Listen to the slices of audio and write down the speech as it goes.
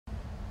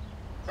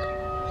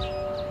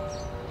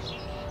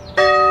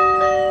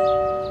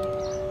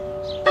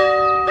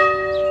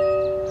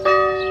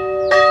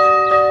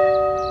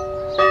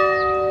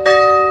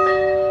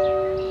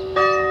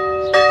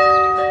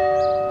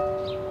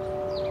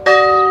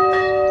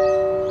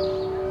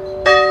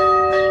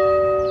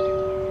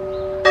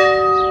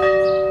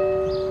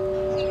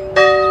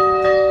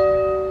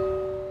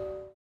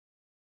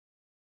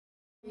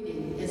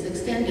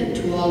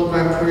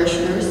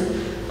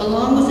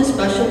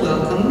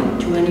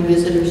many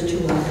visitors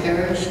to our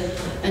parish,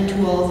 and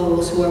to all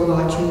those who are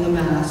watching the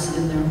Mass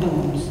in their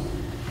homes.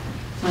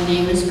 My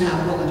name is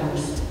Pat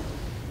Waters.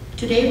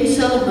 Today we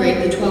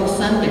celebrate the 12th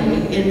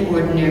Sunday in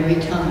Ordinary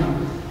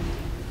Time.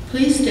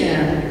 Please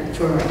stand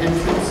for our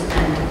entrance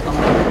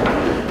antiphon.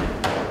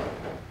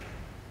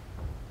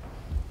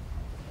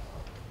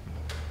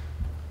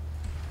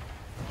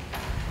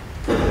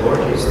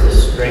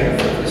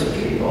 Strength of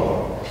his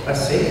people, a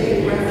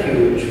saving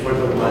refuge for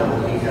the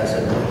one he has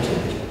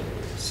anointed.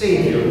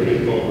 Save your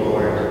people,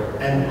 Lord,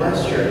 and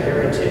bless your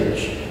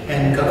heritage,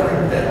 and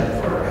govern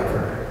them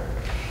forever.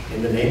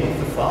 In the name of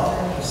the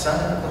Father, the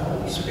Son, and the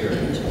Holy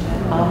Spirit.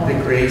 Amen.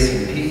 The grace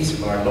and peace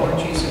of our Lord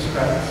Jesus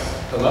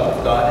Christ, the love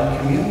of God,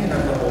 and communion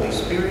of the Holy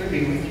Spirit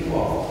be with you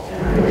all.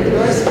 And with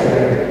your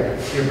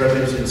spirit. Dear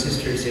brothers and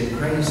sisters in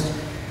Christ,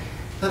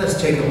 let us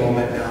take a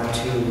moment now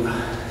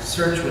to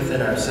search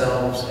within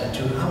ourselves and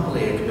to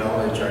humbly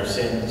acknowledge our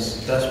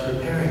sins, thus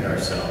preparing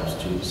ourselves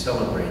to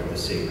celebrate the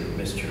sacred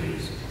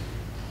mysteries.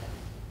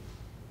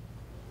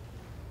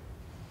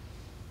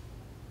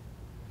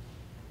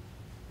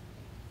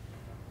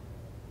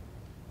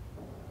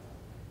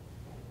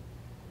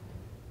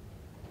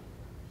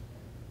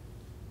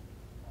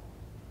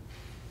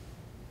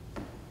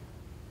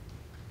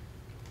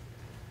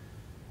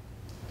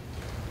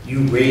 You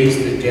raise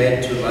the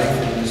dead to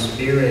life in the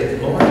Spirit.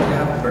 Lord,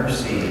 have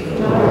mercy. Lord,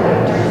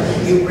 have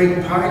mercy. You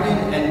bring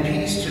pardon and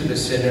peace to the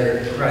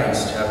sinner.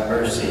 Christ, have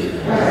mercy.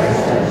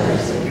 Christ, have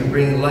mercy. You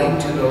bring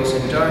light to those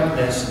in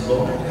darkness.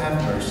 Lord,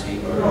 have mercy.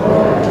 Lord,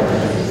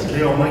 have mercy.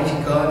 May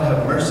Almighty God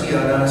have mercy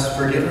on us,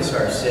 forgive us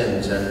our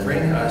sins, and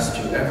bring us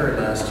to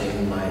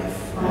everlasting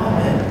life.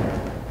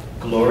 Amen.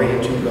 Glory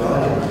to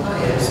God in the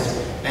highest,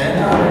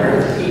 and on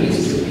earth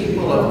peace to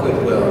people of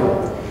good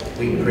will.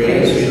 We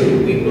praise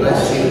you, we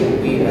bless you,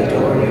 we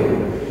adore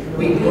you,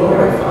 we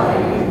glorify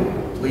you,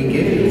 we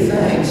give you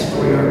thanks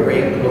for your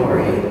great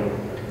glory.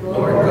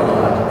 Lord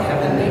God,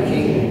 heavenly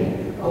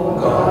King, O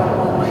God,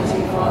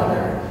 almighty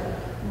Father,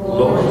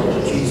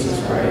 Lord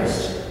Jesus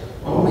Christ,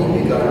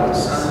 only begotten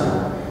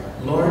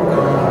Son, Lord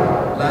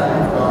God,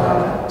 Lamb of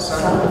God,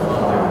 Son of the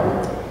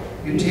Father,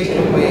 you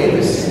take away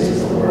the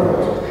sins of the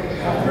world,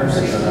 have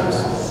mercy on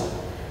us.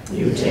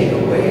 You take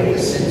away the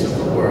sins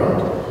of the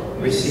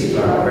world, receive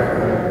our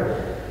prayer.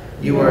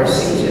 You are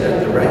seated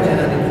at the right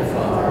hand of the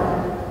Father.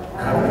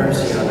 Have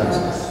mercy on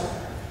us.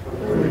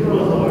 For you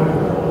alone are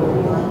the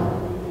Holy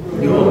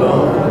One. You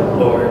alone are the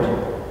Lord.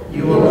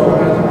 You alone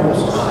are the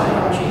Most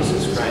High,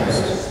 Jesus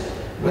Christ,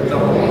 with the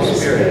Holy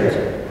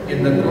Spirit,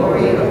 in the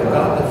glory of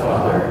God the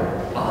Father.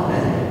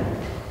 Amen.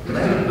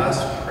 Let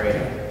us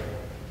pray.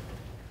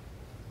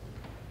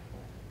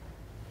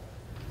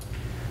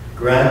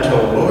 Grant,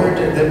 O Lord,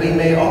 that we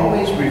may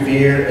always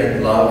revere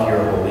and love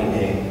your holy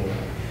name.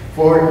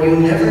 For you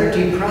never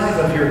deprive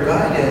of your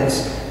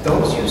guidance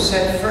those you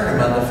set firm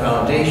on the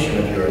foundation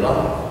of your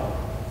love.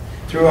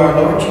 Through our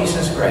Lord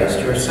Jesus Christ,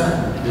 your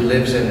Son, who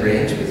lives and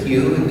reigns with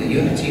you in the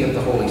unity of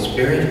the Holy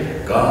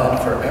Spirit,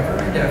 God,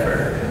 forever and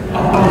ever.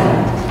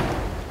 Amen.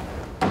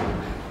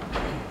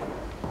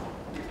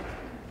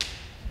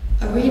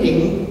 A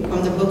reading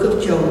from the book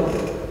of Job.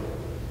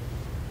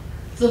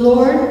 The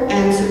Lord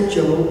answered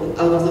Job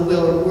out of the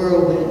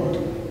whirlwind.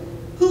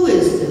 Who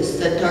is this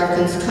that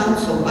darkens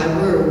counsel by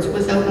words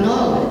without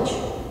knowledge?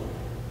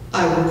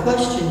 I will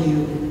question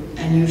you,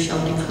 and you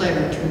shall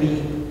declare to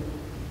me.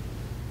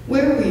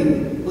 Where were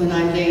you when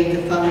I laid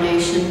the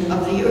foundation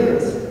of the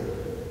earth?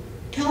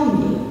 Tell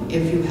me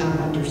if you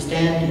have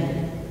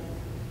understanding.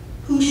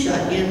 Who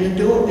shut in the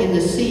door in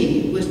the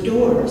sea with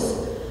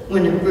doors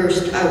when it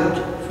burst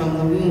out from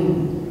the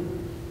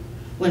womb?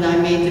 When I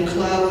made the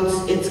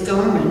clouds its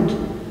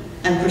garment,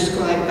 and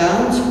prescribed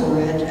bounds for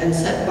it, and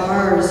set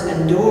bars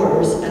and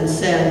doors, and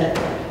said,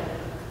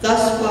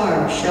 thus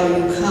far shall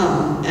you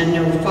come, and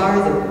no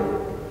farther,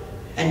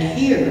 and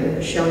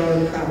here shall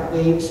your proud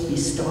waves be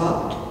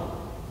stopped.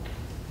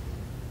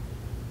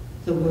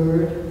 The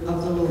word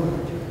of the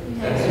Lord.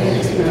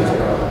 Thanks be to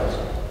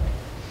God.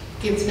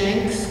 Give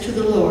thanks to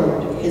the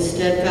Lord, his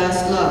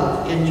steadfast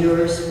love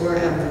endures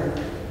forever.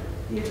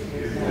 Give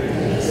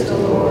thanks to the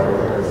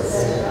Lord, his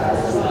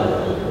steadfast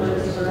love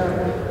endures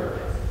forever.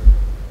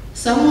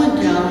 Some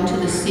went down to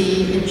the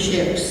sea in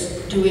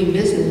ships, doing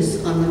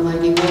business on the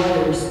mighty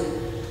waters.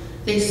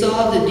 They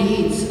saw the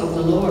deeds of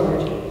the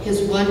Lord,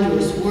 his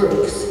wondrous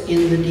works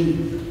in the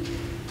deep.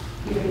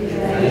 Give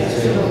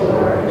thanks to the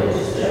Lord,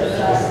 his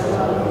steadfast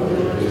love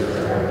endures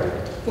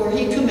forever. For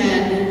he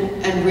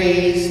commanded and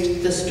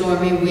raised the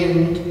stormy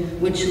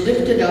wind, which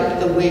lifted up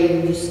the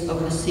waves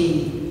of the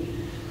sea.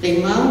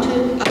 They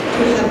mounted up to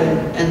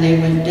heaven, and they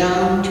went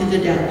down to the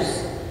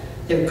depths.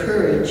 Their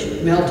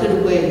courage melted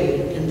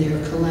away in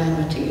their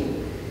calamity.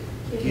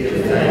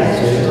 Give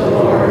thanks to the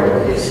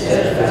Lord, his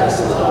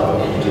steadfast love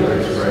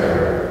endures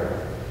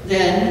forever.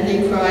 Then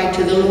they cried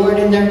to the Lord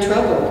in their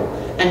trouble,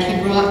 and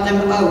he brought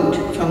them out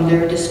from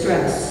their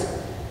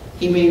distress.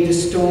 He made the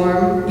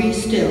storm be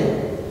still,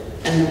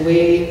 and the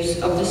waves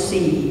of the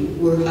sea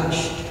were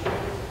hushed.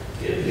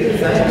 Give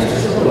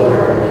thanks to the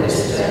Lord,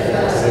 his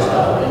steadfast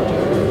love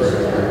endures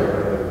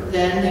forever.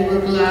 then they were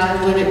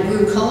glad when it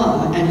grew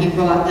calm and he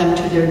brought them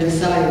to their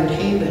desired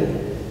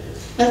haven.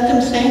 Let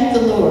them thank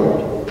the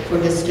Lord for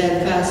his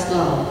steadfast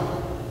love,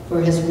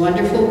 for his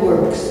wonderful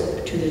works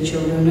to the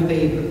children of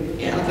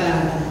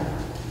Adam.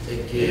 To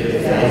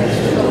give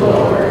thanks to the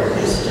Lord,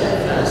 his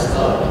steadfast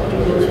love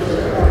endures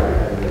forever.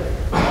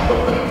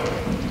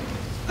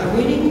 A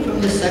reading from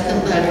the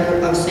second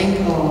letter of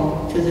St.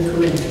 Paul to the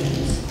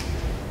Corinthians.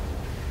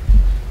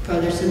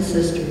 Brothers and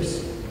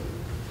sisters,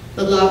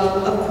 the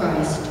love of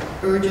Christ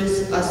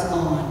urges us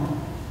on,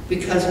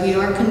 because we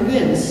are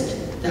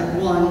convinced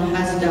that one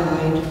has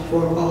died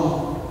for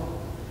all.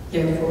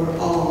 Therefore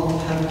all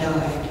have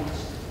died.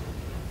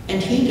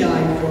 And he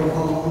died for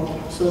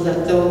all, so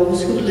that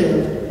those who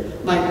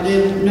live might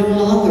live no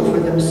longer for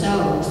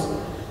themselves,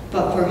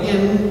 but for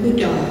him who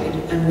died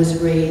and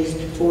was raised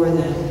for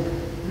them.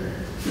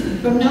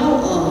 From now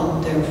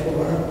on,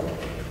 therefore,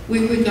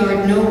 we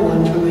regard no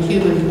one from a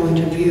human point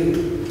of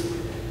view.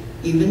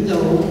 Even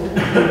though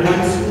we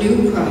once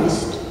knew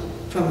Christ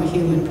from a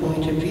human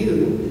point of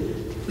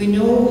view, we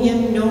know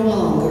him no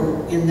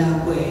longer in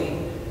that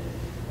way.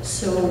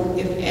 So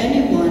if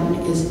anyone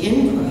is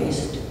in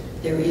Christ,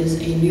 there is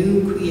a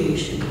new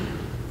creation.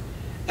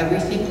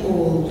 Everything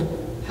old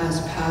has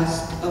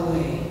passed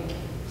away.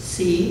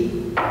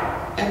 See,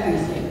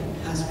 everything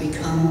has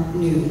become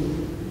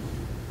new.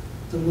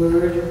 The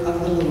word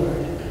of the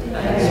Lord.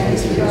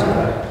 Thanks be to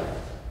God.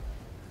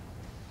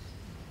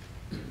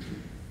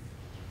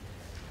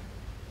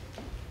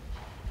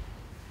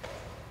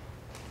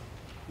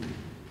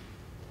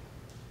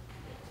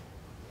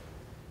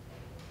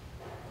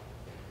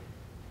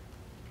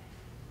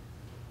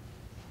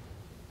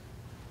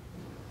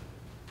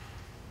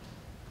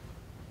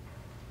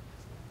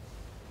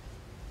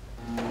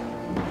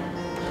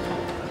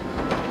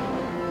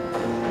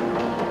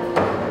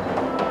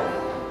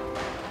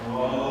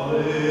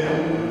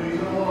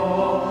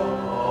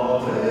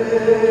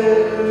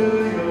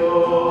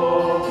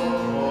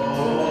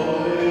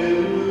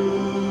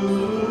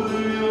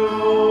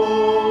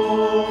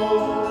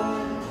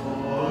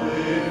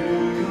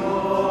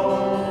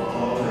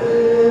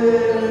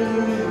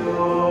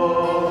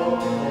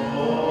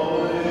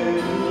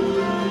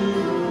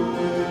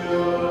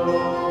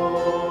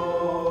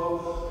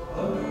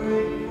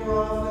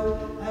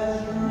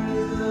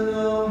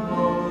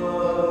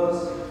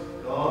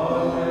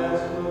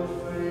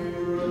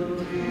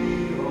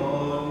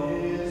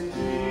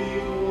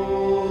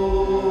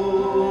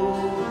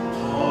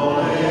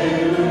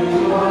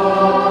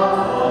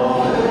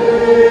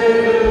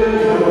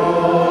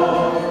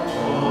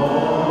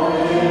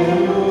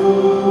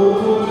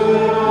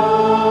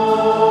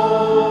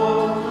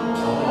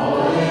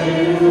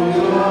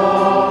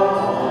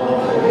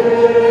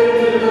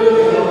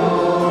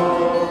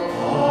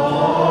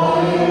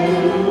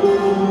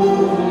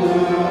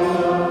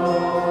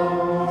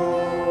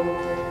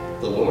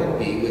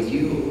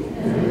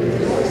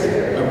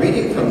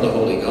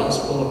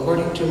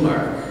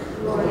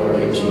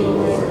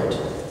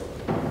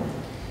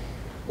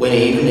 When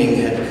evening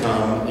had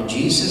come,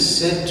 Jesus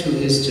said to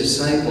his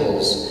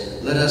disciples,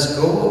 "Let us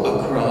go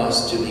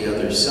across to the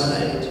other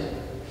side."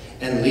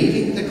 And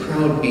leaving the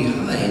crowd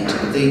behind,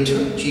 they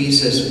took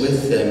Jesus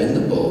with them in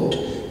the boat,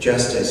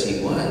 just as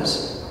he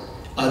was.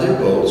 Other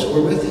boats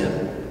were with him.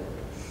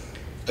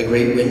 A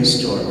great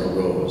windstorm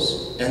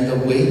arose, and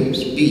the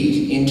waves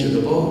beat into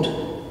the boat,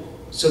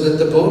 so that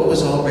the boat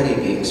was already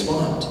being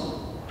swamped.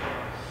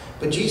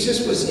 But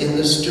Jesus was in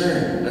the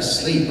stern,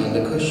 asleep on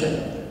the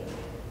cushion.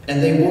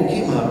 And they woke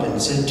him up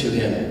and said to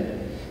him,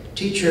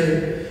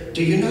 "Teacher,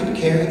 do you not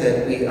care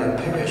that we are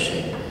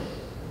perishing?"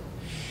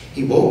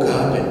 He woke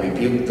up and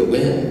rebuked the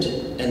wind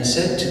and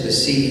said to the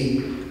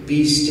sea,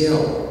 "Be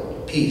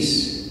still,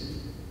 peace."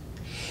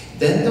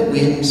 Then the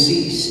wind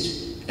ceased,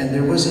 and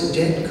there was a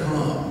dead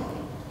calm.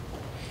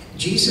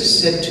 Jesus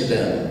said to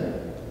them,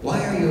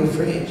 "Why are you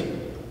afraid?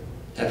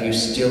 Have you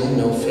still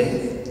no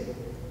faith?"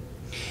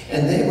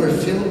 And they were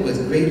filled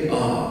with great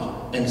awe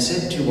and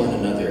said to one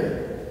another,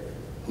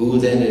 "Who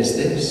then is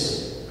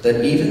this,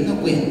 that even the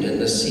wind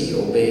and the sea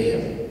obey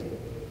him?"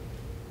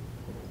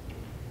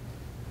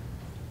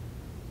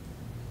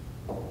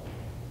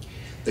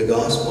 The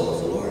Gospel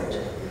of the Lord.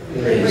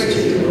 Praise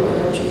to you,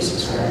 Lord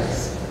Jesus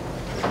Christ.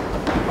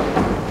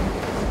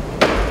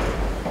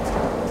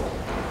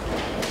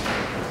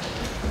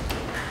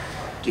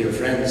 Dear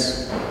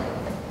friends,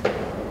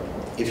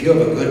 if you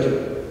have a good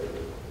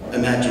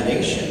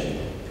imagination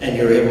and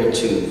you're able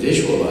to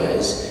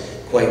visualize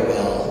quite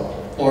well,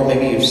 or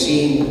maybe you've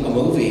seen a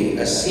movie,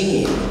 a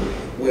scene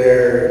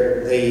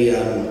where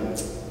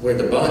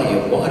the body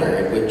of water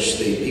in which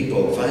the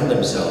people find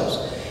themselves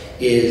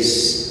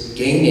is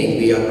gaining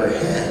the upper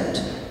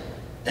hand,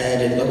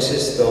 and it looks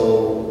as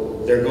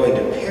though they're going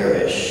to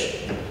perish,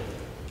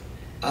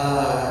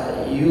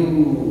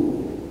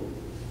 you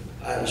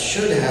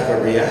should have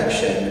a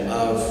reaction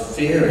of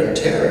fear and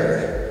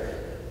terror.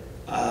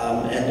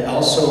 And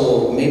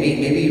also, maybe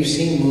you've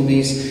seen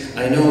movies.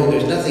 I know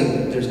there's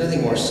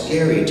nothing more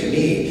scary to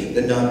me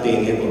than not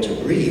being able to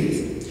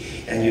breathe.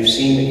 And you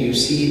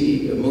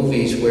see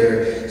movies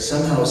where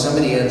somehow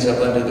somebody ends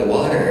up under the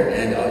water,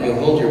 and you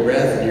hold your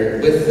breath, and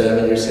you're with them,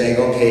 and you're saying,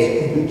 oh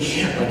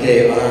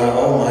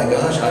my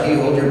gosh, how do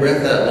you hold your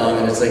breath that long?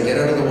 And it's like, get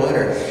out of the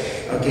water.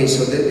 Okay,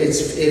 so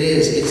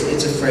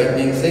it's a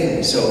frightening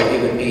thing. So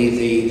it would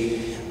be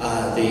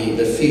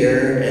the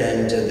fear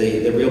and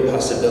the real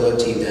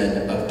possibility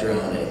then of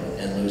drowning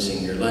and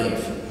losing your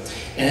life.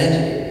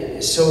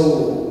 And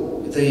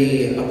so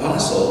the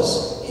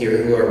apostles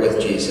here who are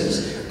with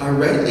Jesus are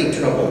rightly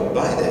troubled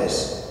by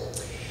this.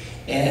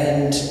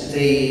 And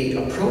they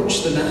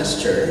approach the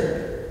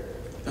master,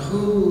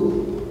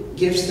 who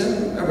gives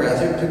them a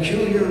rather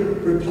peculiar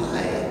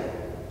reply.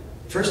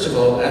 First of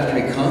all, after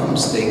he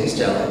calms things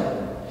down,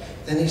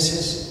 then he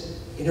says,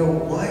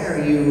 why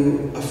are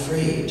you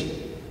afraid?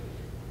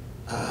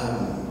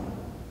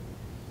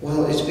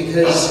 Well, it's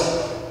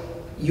because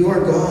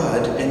you're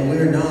God and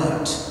we're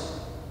not.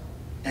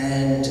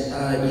 And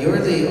you're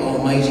the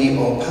almighty,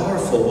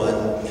 all-powerful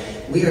one.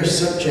 We are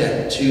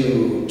subject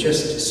to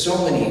just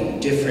so many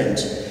different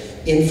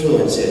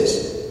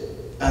influences.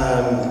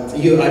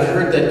 I've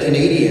heard that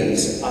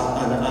Canadians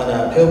on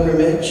a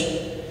pilgrimage,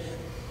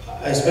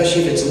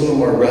 especially if it's a little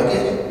more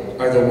rugged,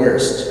 are the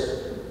worst.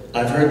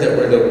 I've heard that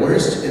we're the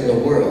worst in the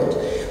world.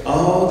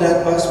 Oh,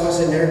 that bus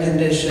wasn't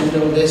air-conditioned.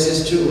 Oh, this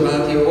is too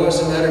rocky. Oh, what's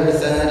the matter with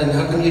that? And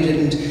how come you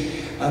didn't?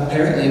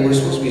 Apparently, we're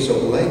supposed to be so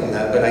polite in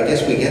that, but I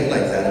guess we get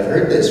like that. I've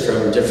heard this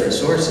from different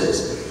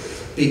sources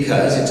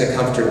because it's a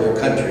comfortable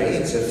country.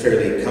 It's a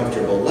fairly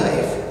comfortable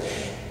life.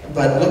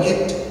 But look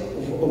at,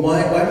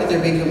 why would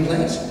there be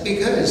complaints?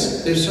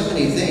 Because there's so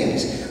many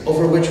things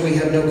over which we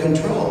have no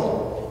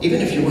control.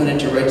 Even if you wanted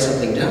to write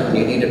something down,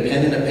 you need a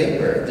pen and a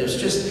paper. There's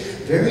just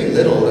very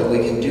little that we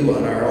can do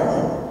on our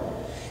own.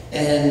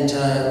 And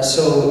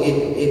so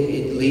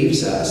it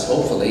leaves us,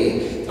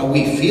 hopefully,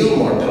 we feel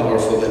more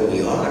powerful than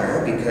we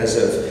are because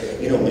of,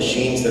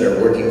 machines that are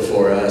working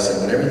for us,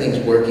 and when everything's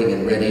working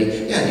and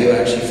ready, yeah, you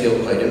actually feel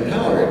quite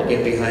empowered.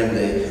 Get behind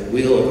the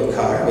wheel of a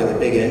car with a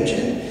big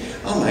engine,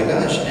 oh my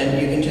gosh, and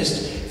you can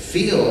just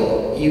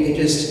feel, you can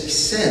just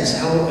sense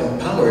how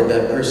empowered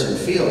that person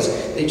feels.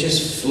 They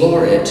just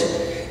floor it,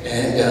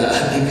 and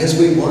because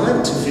we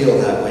want to feel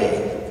that way.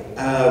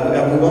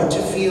 We want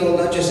to feel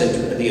not just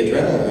the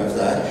adrenaline of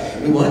that,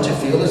 we want to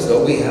feel as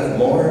though we have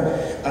more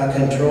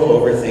control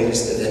over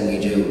things than we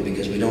do,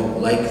 because we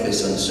don't like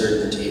this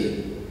uncertainty.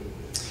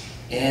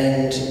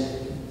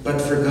 But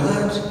for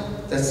God,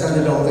 that's not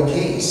at all the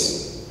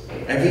case.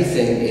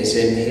 Everything is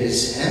in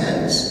His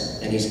hands,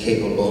 and He's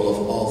capable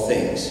of all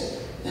things.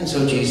 And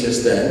so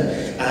Jesus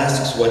then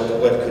asks what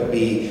could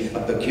be a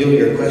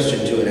peculiar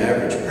question to an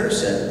average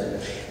person,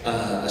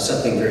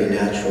 something very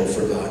natural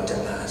for God to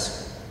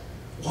ask.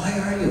 Why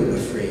are you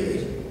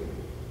afraid?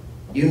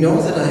 You know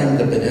that I am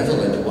the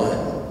benevolent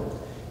one.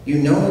 You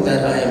know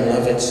that I am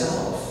love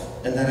itself,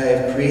 and that I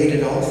have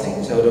created all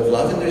things out of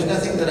love, and there's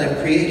nothing that I've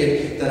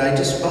created that I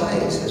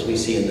despise, as we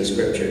see in the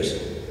scriptures.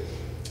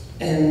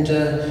 And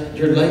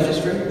your life is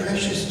very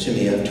precious to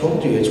me. I've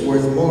told you it's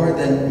worth more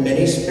than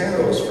many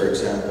sparrows, for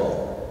example.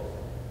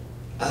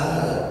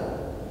 I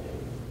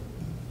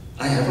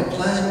have a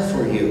plan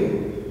for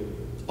you.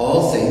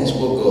 All things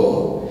will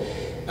go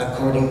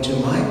according to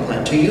my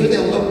plan. To you,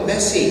 they'll look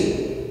messy.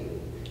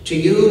 To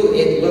you,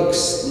 it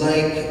looks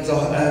like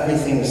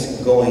everything's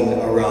going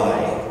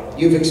awry.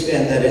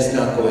 And that it's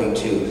not going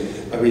to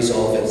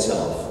resolve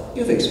itself.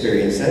 You've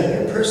experienced that in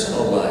your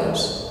personal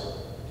lives.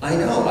 I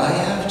know, I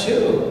have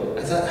too.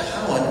 I thought,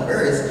 how on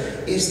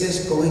earth is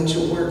this going to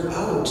work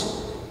out?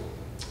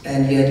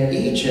 And yet,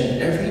 each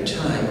and every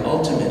time,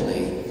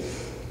 ultimately,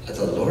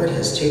 the Lord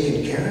has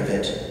taken care of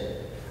it.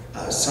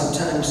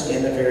 Sometimes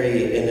in a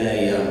very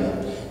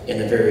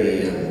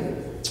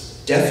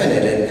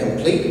definite and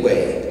complete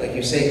way. Like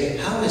you say,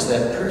 how is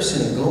that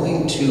person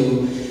going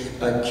to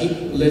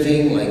keep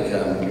living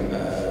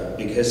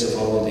because of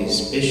all of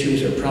these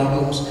issues or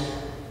problems?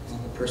 Well,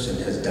 the person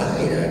has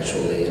died,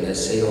 actually, and I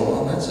say,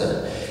 oh,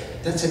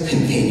 that's a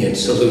convenient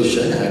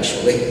solution,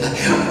 actually.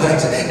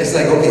 It's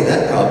like, okay,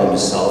 that problem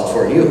is solved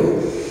for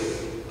you,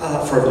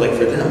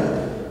 for them.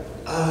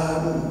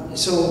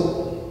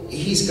 So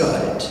He's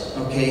got it,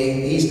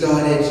 okay? He's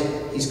got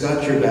it. He's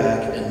got your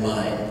back and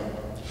mine.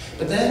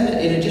 But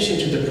then, in addition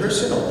to the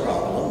personal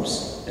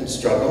problems and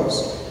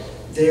struggles,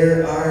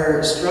 there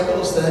are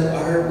struggles that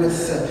are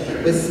with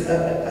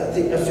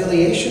the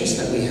affiliations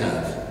that we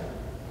have.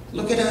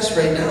 Look at us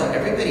right now.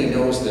 Everybody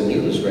knows the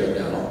news right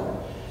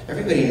now.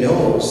 Everybody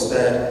knows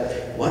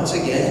that, once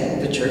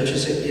again, the church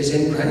is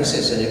in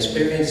crisis and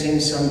experiencing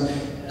some,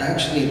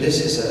 actually,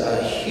 this is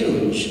a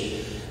huge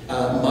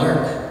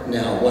mark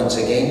now, once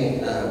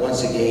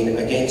again,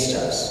 against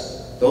us.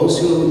 Those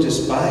who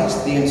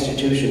despised the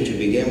institution to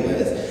begin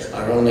with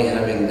are only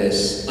having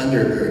this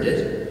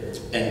undergirded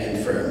and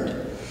confirmed.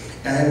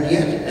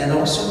 And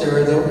also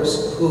there are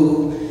those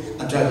who,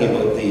 I'm talking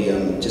about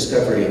the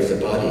discovery of the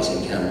bodies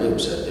in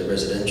Kamloops at the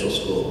residential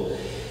school,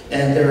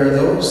 and there are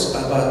those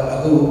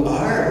who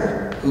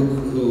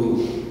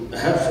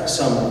have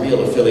some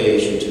real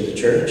affiliation to the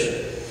church,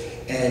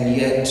 And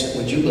yet,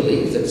 would you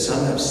believe that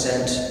some have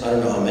sent, I don't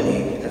know how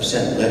many, have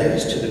sent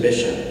letters to the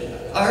bishop?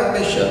 Our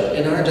bishop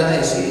in our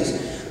diocese,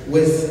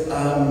 with,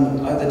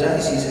 the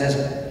diocese has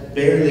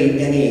barely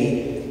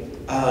any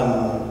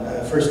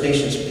First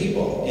Nations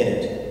people in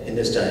it, in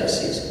this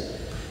diocese.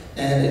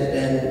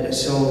 And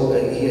so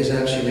he has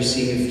actually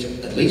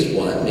received at least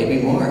one,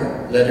 maybe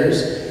more,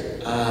 letters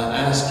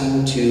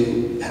asking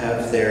to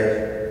have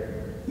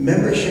their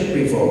membership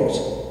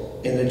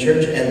revoked in the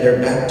church and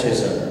their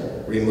baptism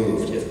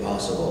removed, if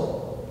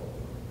possible.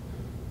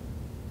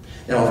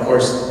 Now, of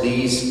course,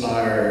 these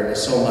are,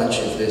 so much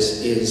of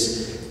this it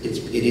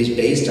is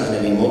based on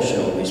an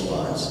emotional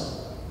response.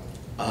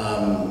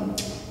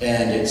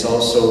 And it's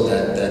also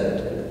that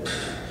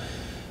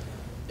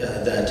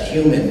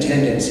human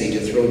tendency to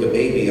throw the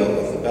baby out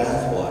with the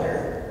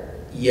bathwater.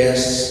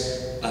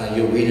 Yes,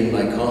 you'll read in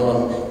my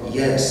column,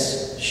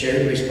 yes,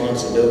 shared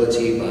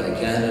responsibility by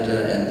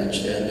Canada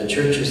and the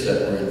churches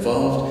that were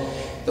involved.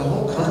 The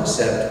whole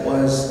concept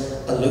was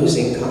a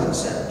losing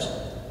concept.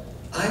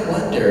 I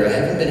wonder, I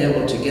haven't been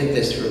able to get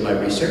this through my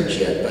research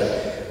yet,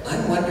 but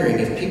I'm wondering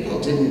if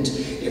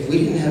we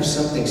didn't have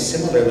something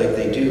similar like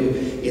they do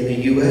in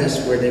the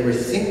US, where they were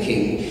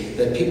thinking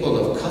that people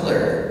of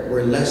color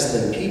were less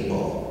than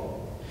people.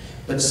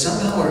 But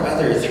somehow or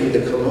other, through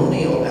the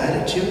colonial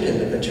attitude and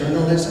the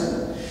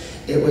paternalism,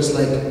 it was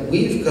like,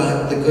 we've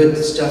got the good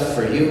stuff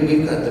for you,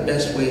 we've got the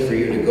best way for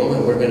you to go,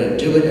 and we're going to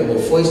do it, and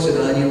we'll foist it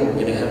on you, and we're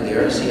going to have the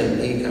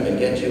RCMP come and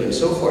get you, and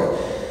so forth.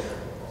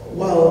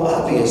 Well,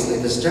 obviously,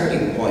 the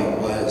starting point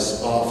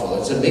was awful.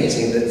 It's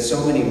amazing that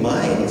so many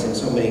minds and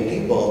so many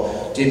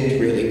people didn't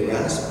really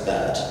grasp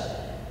that.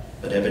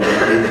 But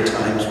evidently, the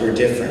times were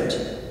different.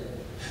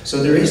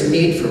 So there is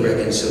need for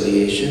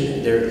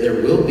reconciliation.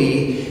 There will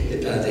be,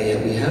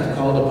 we have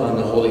called upon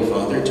the Holy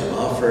Father to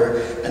offer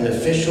an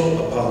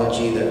official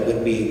apology that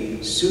would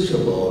be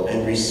suitable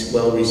and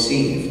well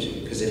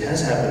received, because it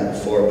has happened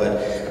before, but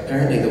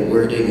apparently the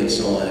wording and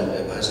so on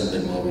hasn't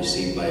been well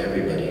received by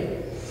everybody.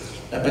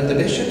 But the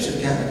bishops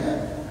of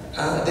Canada,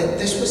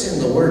 this was in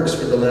the works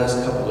for the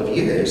last couple of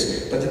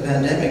years, but the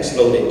pandemic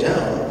slowed it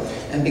down.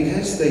 And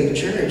because the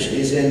church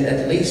is in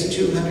at least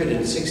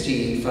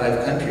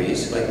 265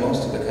 countries, like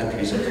most of the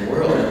countries of the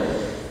world,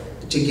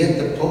 to get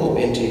the Pope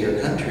into your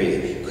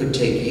country could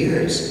take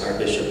years, our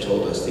bishop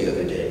told us the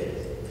other day.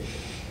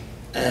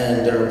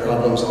 And there are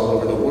problems all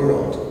over the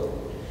world.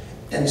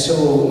 And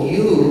so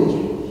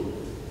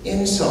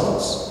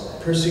insults,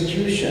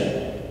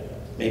 persecution,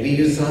 maybe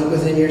you thought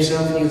within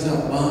yourself and you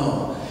thought,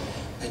 wow,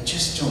 I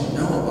just don't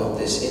know about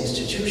this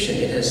institution.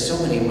 It has so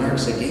many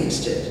marks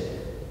against it.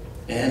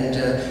 And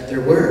there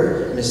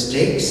were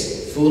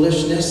mistakes,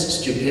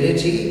 foolishness,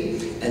 stupidity,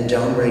 and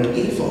downright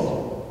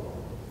evil,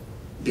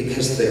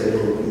 because there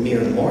were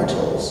mere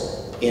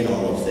mortals in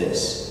all of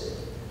this.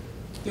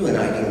 You and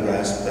I can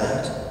grasp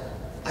that.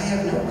 I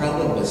have no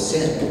problem with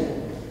sin.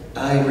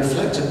 I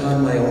reflect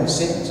upon my own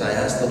sins. I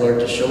ask the Lord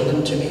to show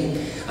them to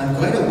me. I'm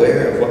quite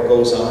aware of what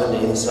goes on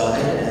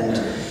inside,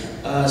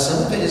 and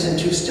some of it isn't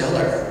too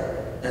stellar.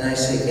 And I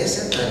say,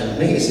 isn't that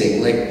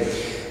amazing? Like,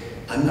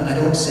 I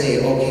don't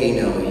say, okay,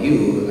 now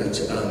you,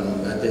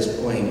 at this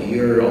point,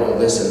 you're all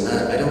this and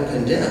that. I don't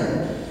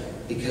condemn,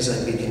 because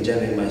I'd be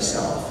condemning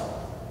myself.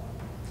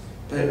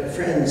 But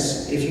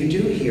friends, if you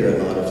do hear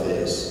a lot of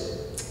this,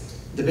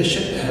 the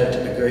bishop had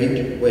a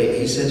great way.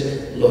 He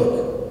said,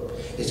 look,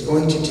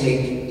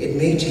 it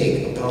may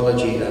take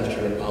apology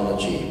after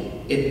apology.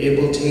 It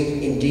will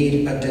take,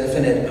 indeed, a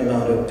definite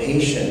amount of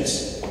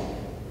patience.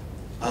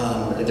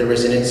 There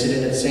was an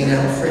incident at St.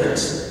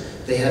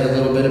 Alfred's. They had a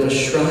little bit of a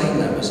shrine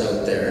that was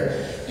out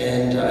there,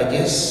 and I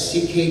guess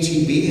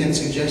CKTB had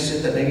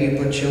suggested that maybe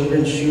you put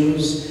children's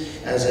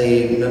shoes as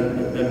a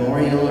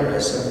memorial or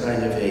as some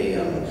kind of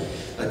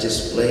a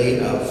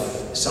display of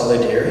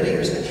solidarity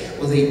or something.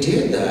 Well, they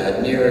did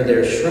that near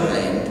their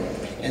shrine,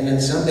 and then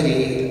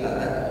somebody,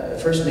 a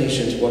First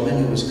Nations woman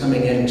who was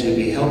coming in to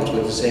be helped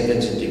with the St.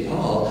 Vincent de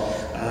Paul,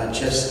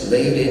 just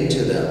laid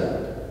into them.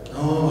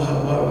 Oh,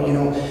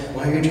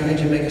 why are you trying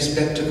to make a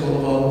spectacle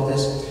of all of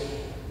this?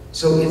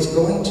 So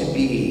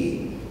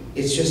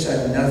it's just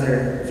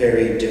another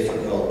very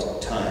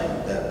difficult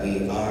time that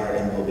we are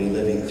and will be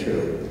living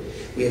through.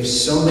 We have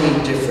so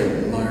many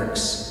different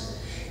marks.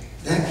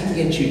 That can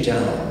get you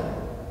down.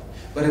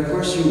 But of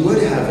course you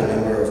would have a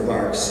number of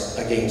marks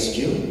against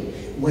you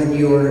when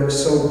you're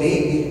so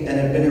big and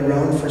have been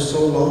around for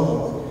so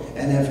long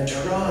and have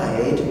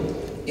tried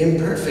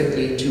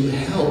imperfectly to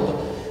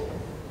help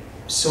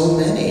so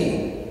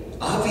many.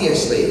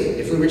 Obviously,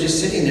 if we were just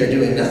sitting there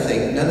doing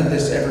nothing, none of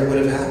this ever would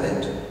have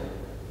happened.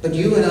 But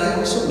you and I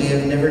also may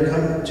have never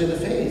come to the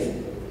faith,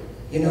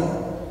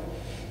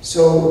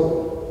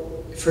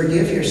 So,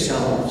 forgive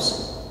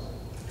yourselves.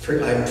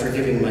 I'm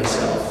forgiving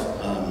myself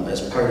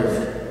as part of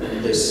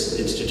this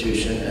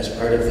institution, as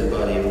part of the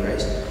body of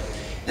Christ.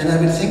 And I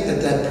would think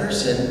that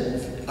person,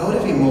 out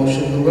of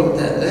emotion, who wrote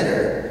that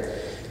letter,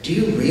 do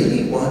you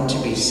really want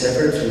to be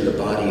severed from the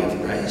body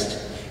of Christ?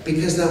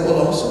 Because that will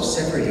also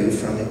sever you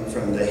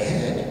from the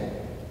head.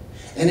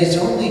 And it's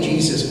only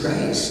Jesus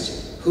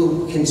Christ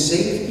who can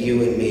save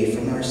you and me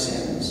from our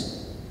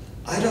sins.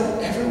 I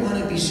don't ever want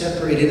to be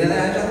separated, and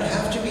I don't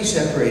have to be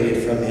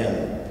separated from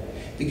him,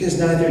 because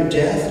neither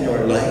death nor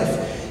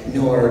life,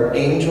 nor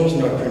angels,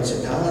 nor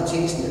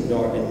principalities,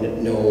 no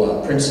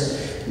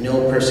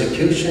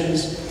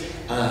persecutions,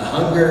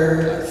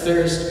 hunger,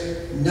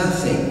 thirst,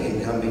 nothing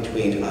can come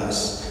between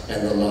us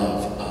and the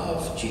love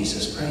of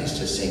Jesus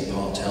Christ, as St.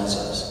 Paul tells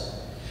us.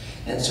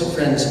 And so,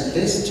 friends,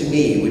 this to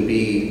me would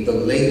be the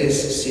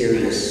latest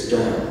serious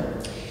storm.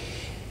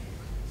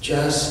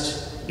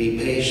 Just be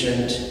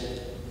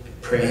patient,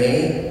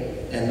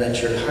 pray, and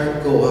let your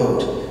heart go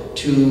out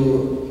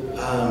to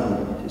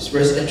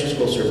residential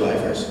school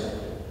survivors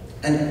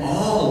and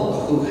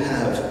all who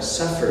have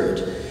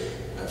suffered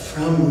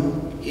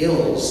from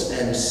ills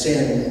and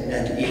sin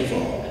and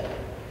evil.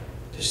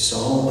 There's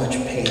so much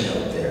pain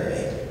out there,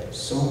 eh?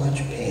 So much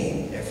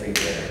pain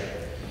everywhere.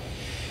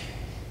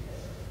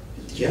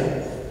 Yeah,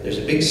 there's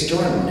a big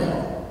storm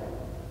now.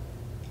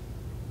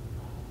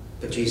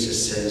 But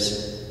Jesus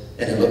says,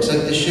 and it looks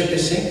like the ship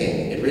is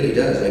sinking. It really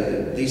does.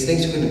 Like, these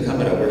things couldn't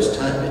come at a worse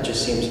time. It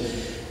just seems,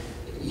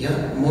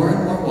 yeah, more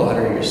and more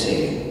water you're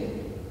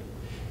seeing.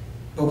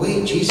 But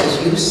wait,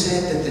 Jesus, you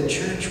said that the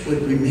church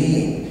would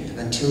remain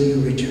until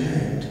you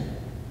returned.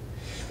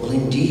 Well,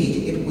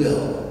 indeed it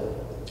will.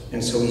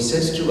 And so he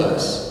says to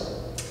us,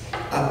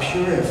 a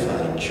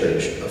purified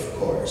church, of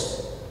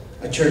course.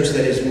 A church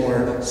that is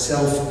more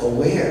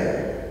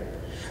self-aware.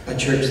 A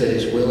church that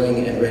is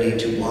willing and ready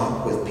to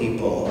walk with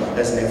people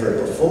as never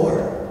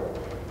before.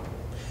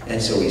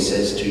 And so he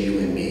says to you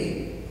and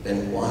me,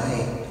 then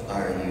why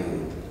are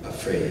you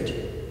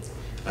afraid?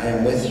 I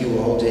am with you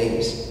all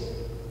days,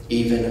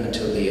 even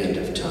until the end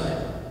of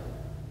time.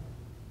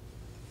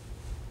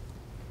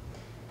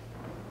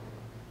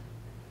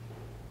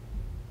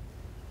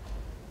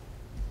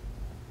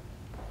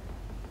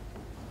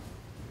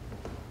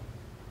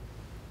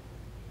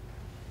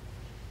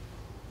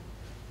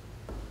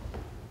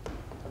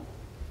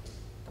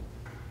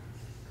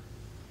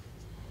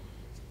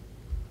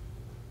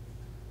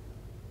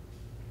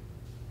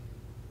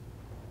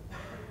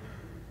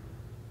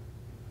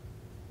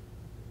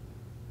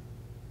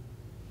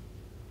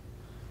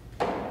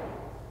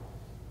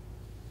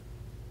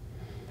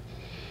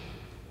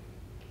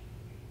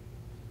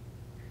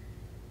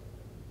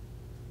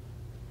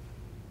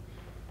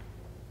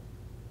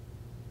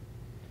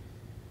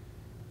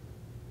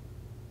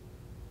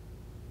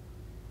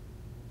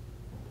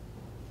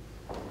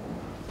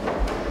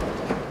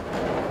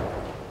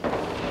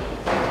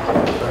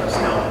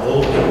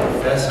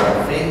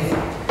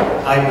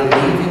 I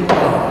believe in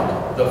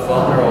God, the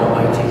Father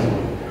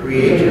Almighty,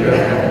 creator of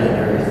heaven and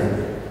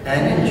earth,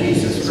 and in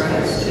Jesus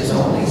Christ, his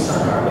only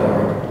Son, our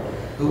Lord,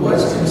 who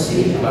was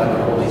conceived by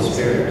the Holy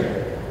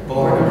Spirit,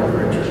 born of the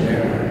Virgin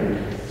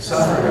Mary,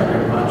 suffered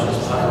under Pontius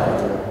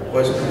Pilate,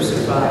 was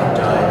crucified,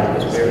 died,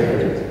 and was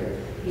buried.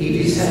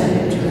 He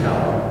descended into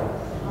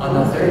hell. On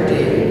the third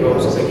day he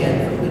rose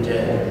again from the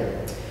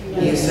dead.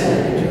 He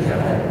ascended into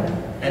heaven,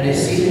 and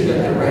is seated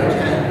at the right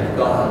hand of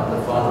God,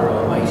 the Father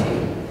Almighty.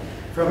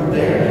 From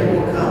there he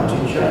will come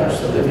to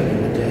judge the living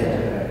and the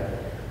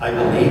dead. I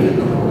believe in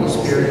the Holy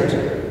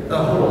Spirit, the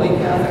Holy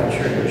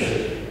Catholic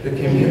Church, the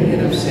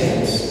communion of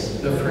saints,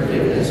 the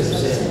forgiveness of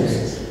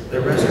sins, the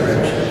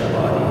resurrection of the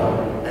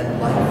body, and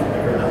life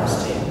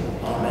everlasting.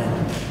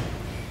 Amen.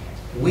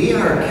 We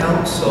are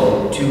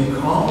counseled to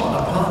call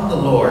upon the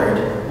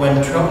Lord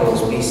when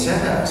troubles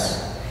beset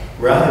us,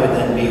 rather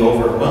than be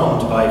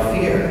overwhelmed by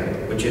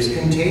fear, which is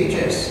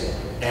contagious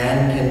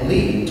and can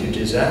lead to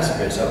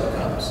disastrous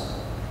outcomes.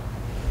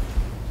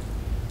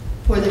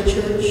 For the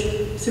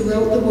Church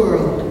throughout the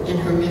world in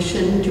her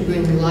mission to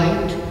bring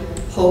light,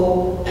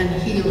 hope, and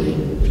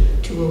healing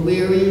to a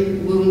weary,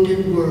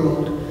 wounded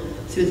world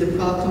through the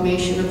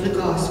proclamation of the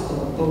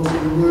gospel, both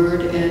in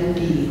word and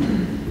deed,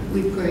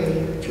 we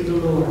pray to the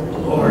Lord.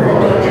 Lord,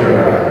 hear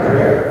our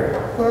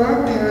prayer. For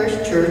our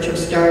parish church of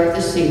Star of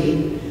the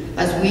Sea,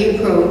 as we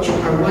approach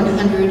our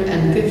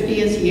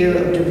 150th year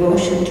of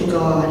devotion to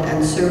God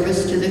and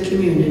service to the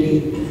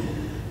community,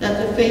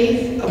 that the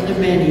faith of the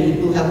many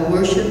who have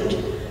worshipped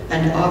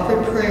and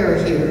offered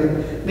prayer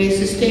here may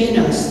sustain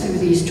us through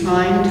these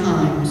trying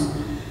times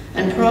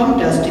and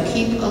prompt us to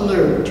keep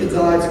alert to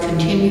God's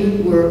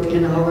continued work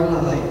in our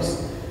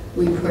lives.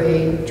 We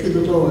pray to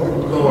the Lord.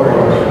 Lord,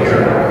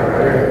 hear our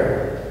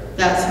prayer.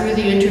 That through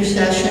the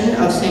intercession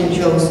of St.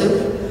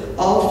 Joseph,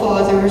 all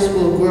fathers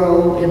will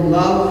grow in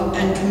love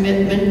and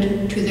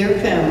commitment to their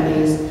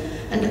families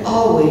and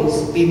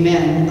always be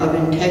men of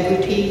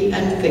integrity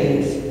and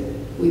faith.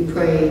 We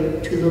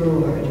pray to the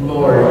Lord.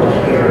 Lord,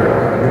 hear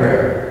our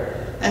prayer.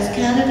 As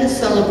Canada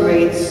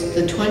celebrates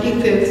the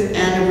 25th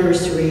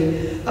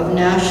anniversary of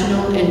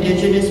National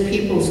Indigenous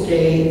Peoples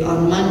Day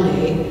on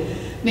Monday,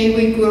 may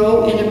we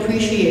grow in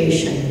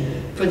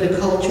appreciation for the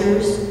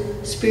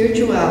cultures,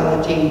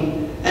 spirituality,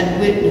 and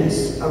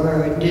witness of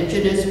our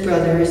Indigenous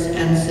brothers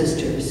and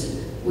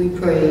sisters. We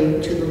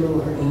pray to the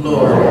Lord.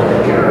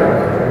 Lord, hear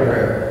our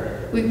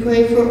prayer. We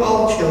pray for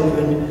all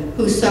children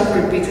who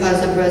suffered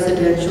because of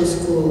residential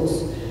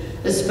schools,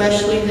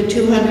 especially the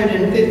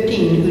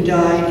 215 who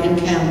died in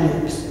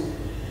Kamloops.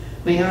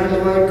 May our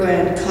Lord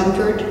grant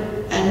comfort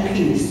and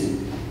peace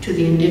to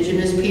the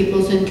Indigenous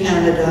peoples in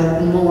Canada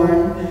who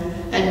mourn,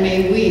 and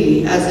may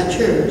we, as a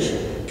church,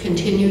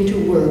 continue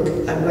to work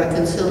at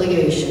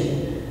reconciliation.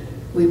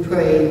 We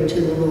pray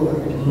to the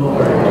Lord.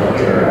 Lord,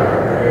 hear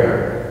our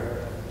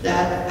prayer.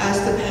 That as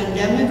the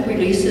pandemic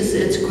releases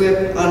its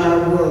grip on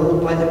our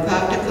world by the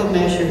practical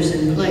measures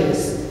in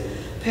place,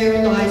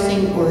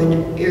 paralyzing or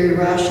an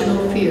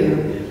irrational fear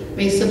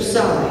may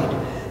subside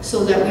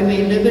so that we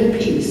may live in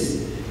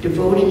peace,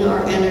 devoting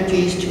our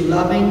energies to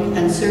loving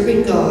and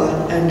serving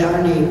God and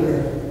our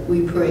neighbor.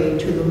 We pray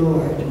to the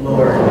Lord.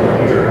 Lord,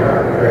 hear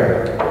our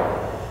prayer.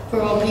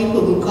 For all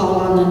people who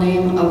call on the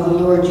name of the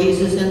Lord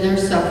Jesus in their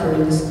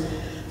sufferings,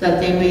 that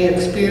they may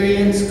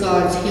experience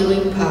God's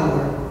healing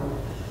power.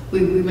 We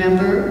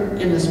remember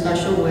in a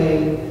special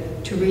way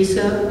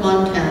Teresa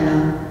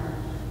Montana,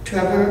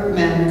 Trevor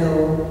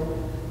Mango,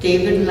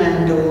 David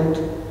Landolt,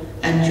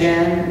 and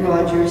Jan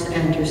Rogers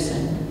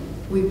Anderson.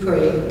 We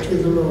pray to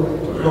the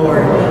Lord.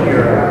 Lord,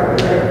 hear our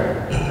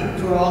prayer.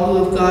 For all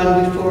who have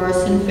gone before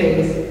us in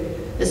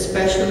faith,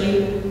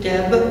 especially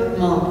Deb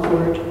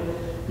Montfort,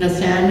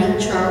 Nathaniel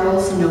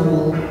Charles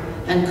Noel,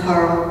 and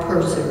Carl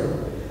Purser,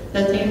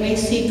 that they may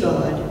see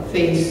God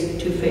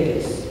face to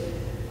face.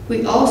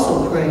 We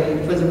also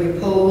pray for the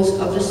repose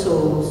of the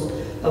souls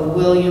of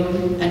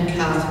William and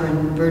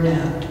Catherine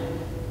Burnett.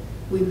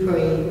 We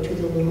pray to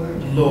the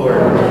Lord. Lord,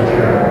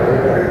 hear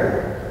our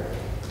prayer.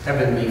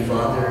 Heavenly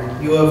Father,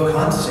 you have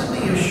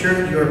constantly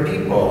assured your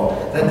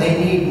people that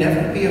they need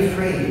never be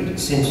afraid,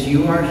 since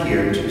you are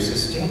here to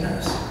sustain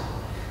us.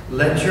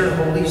 Let your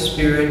Holy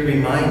Spirit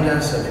remind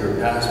us of your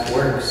past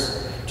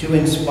works, to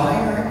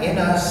inspire in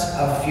us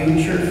a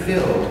future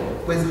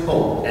filled with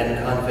hope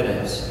and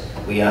confidence.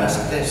 We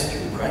ask this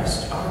through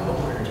Christ our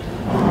Lord.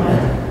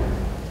 Amen.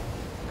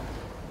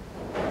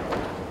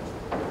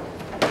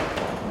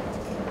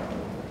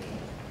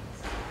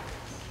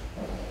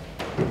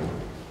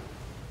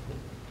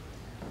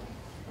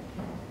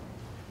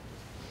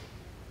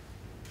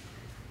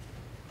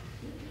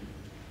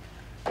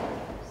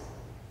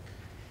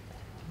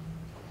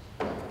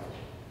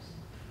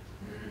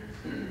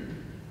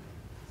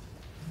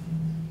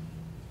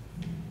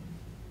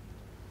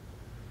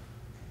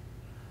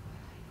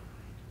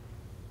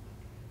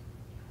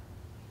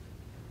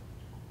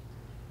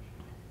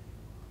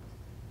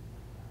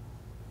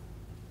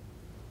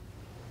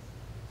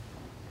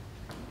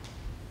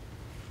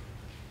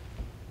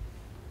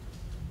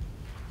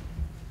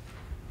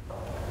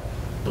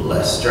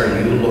 Blessed are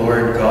you,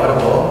 Lord, God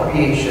of all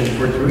creation,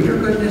 for through your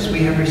goodness we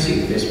have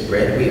received this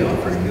bread we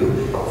offer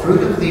you,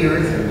 fruit of the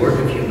earth and work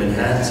of human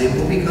hands. It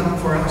will become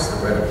for us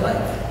the bread of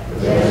life.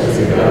 Thanks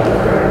be to God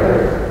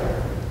forever.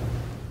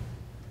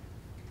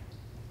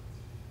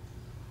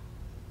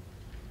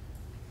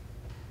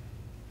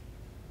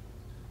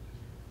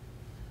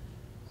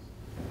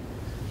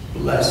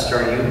 Blessed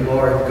are you,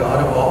 Lord,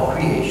 God of all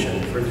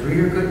creation, for through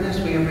your goodness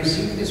we have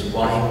received this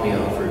wine we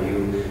offer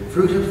you,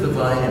 fruit of the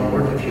vine and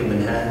work of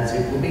human hands.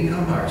 It will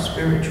become our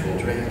spiritual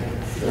drink.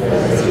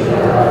 Thanks be to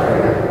God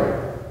forever.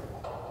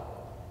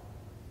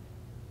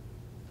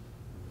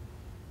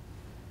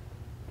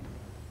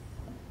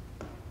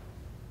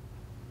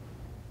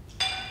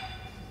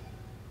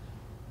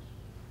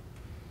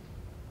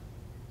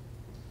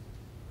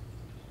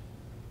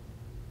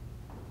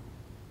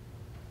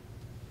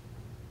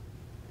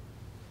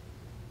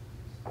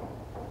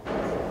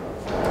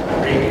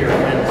 Pray, dear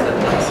friends, that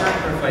my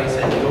sacrifice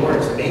and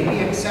yours may be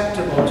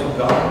acceptable to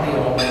God the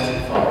Almighty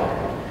Father.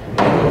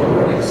 May the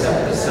Lord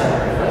accept the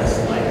sacrifice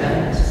in my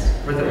hands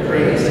for the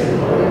praise and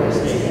glory of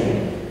his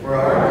name, for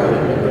our good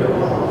and the good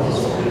of all his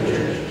holy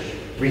church.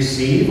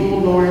 Receive, O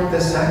Lord,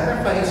 the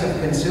sacrifice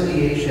of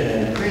conciliation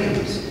and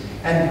praise,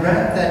 and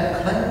grant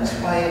that,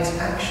 cleansed by its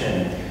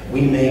action,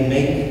 we may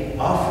make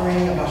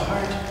offering of a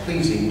heart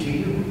pleasing to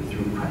you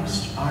through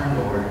Christ our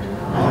Lord.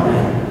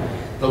 Amen.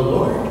 The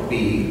Lord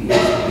be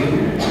with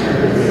you.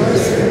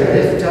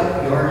 Lift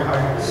up your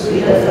hearts.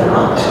 We lift them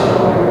up to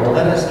the Lord.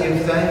 Let us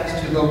give thanks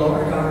to the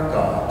Lord our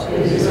God.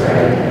 It is right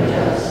and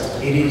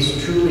just. It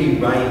is truly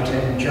right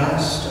and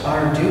just,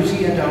 our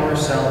duty and our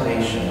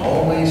salvation,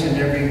 always and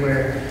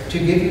everywhere, to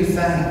give you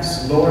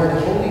thanks, Lord,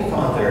 Holy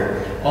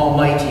Father,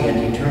 Almighty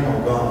and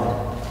eternal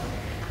God.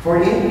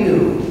 For in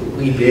you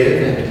we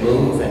live and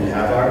move and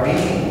have our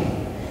being.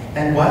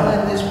 And while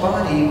in this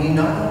body we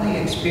not only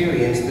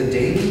experience the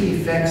daily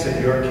effects of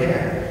your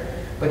care,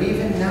 but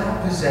even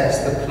now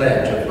possess the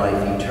pledge of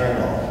life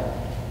eternal.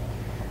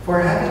 For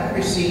having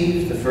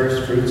received the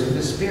first fruits of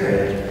the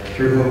Spirit,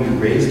 through whom you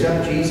raised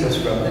up Jesus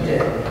from the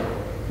dead,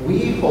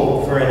 we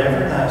hope for an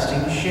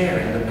everlasting share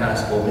in the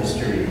Paschal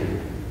mystery.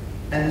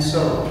 And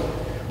so,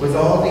 with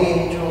all the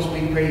angels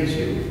we praise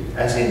you,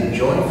 as in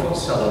joyful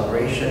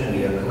celebration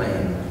we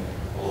acclaim,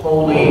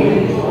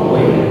 Holy,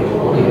 holy,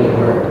 holy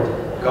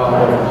Lord,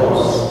 God of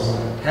hosts,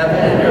 heaven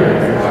and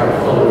earth are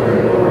full of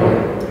your glory.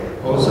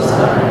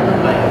 Hosanna in the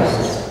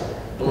highest.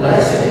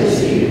 Blessed is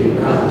he who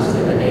comes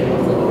in the name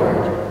of the Lord.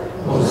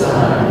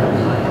 Hosanna in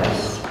the highest.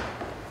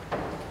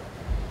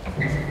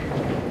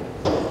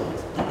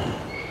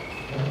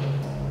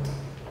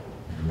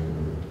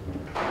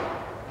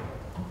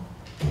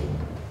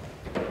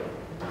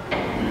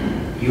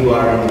 You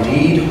are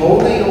indeed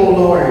holy, O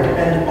Lord,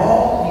 and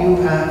all you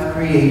have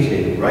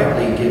created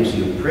rightly gives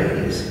you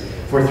praise.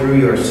 For through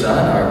your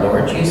Son, our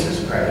Lord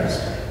Jesus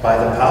Christ, by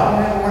the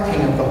power and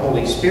working of the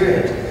Holy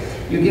Spirit,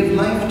 you give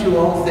life to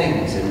all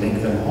things and make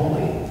them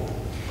holy.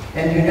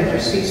 And you never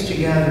cease to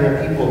gather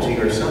a people to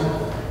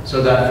yourself,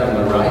 so that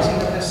from the rising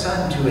of the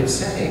sun to its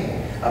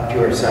setting, a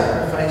pure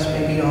sacrifice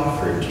may be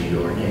offered to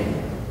your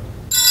name.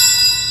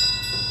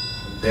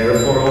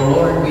 Therefore, O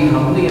Lord, we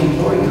humbly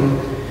implore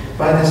you,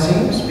 by the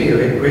same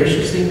Spirit,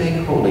 graciously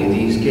make holy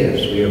these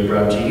gifts we have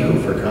brought to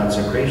you for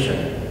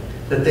consecration,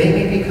 that they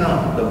may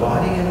become the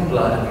body and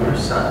blood of your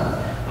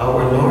Son,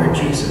 our Lord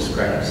Jesus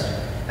Christ,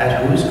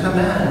 at whose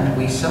command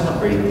we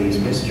celebrate these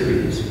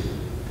mysteries.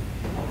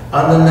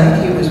 On the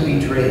night he was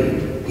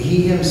betrayed,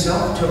 he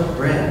himself took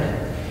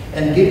bread,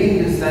 and giving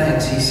you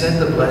thanks, he said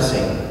the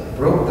blessing,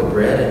 broke the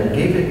bread, and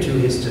gave it to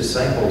his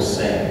disciples,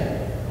 saying,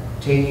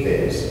 "Take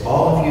this,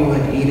 all of you,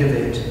 and eat of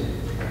it,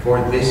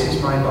 for this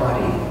is my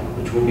body,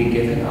 which will be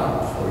given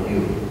up for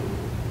you."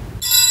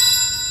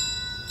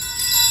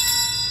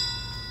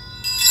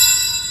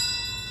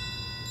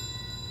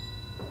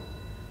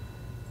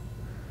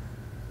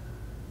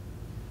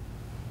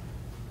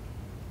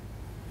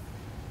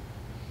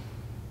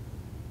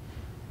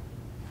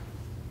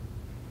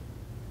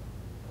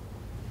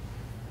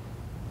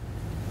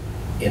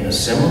 In a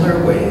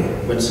similar way,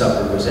 when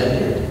supper was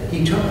ended,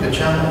 he took the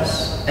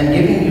chalice, and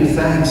giving you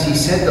thanks, he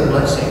said the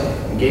blessing,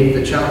 and gave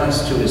the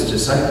chalice to his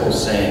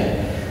disciples,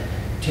 saying,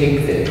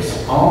 "Take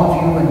this, all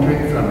of you, and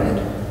drink from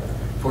it,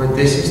 for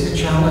this is the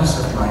chalice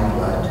of my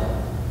blood,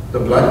 the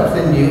blood of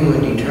the new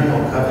and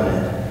eternal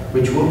covenant,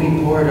 which will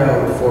be poured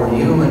out for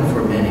you and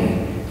for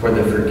many, for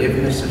the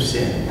forgiveness of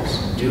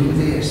sins. Do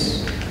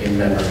this in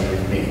memory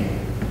of me."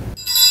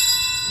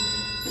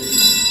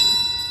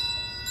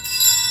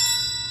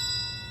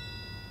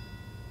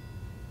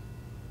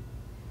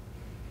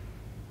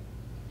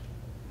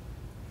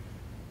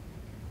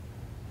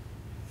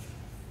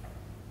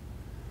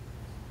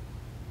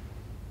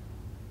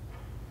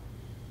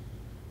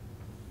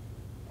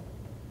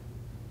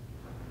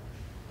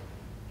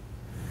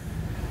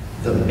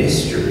 The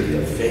mystery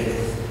of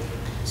faith.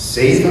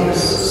 Save us,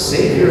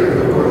 Savior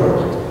of the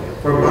world,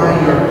 for by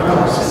your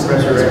cross and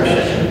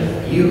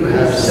resurrection you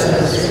have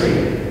set us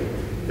free.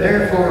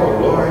 Therefore, O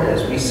Lord,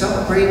 as we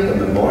celebrate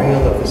the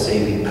memorial of the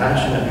saving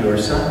passion of your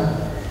Son,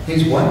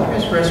 his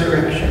wondrous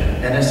resurrection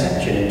and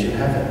ascension into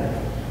heaven,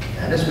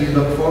 and as we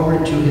look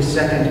forward to his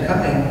second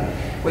coming,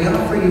 we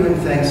offer you in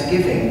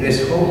thanksgiving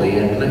this holy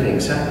and living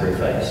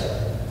sacrifice.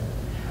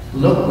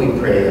 Look, we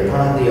pray,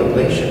 upon the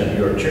oblation of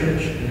your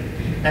church,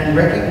 and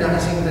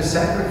recognizing the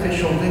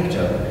sacrificial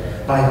victim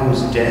by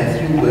whose death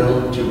you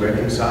willed to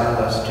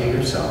reconcile us to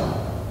yourself,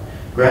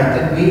 grant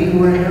that we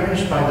who are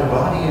nourished by the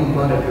body and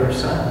blood of your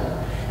Son,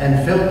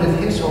 and filled with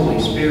his Holy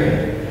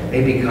Spirit,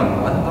 may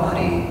become one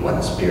body,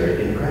 one spirit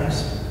in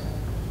Christ.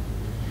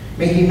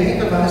 May he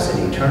make of us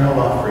an eternal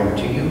offering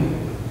to you,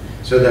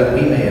 so that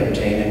we may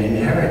obtain an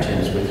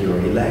inheritance with your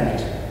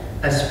elect,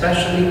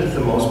 especially with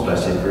the most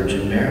blessed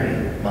Virgin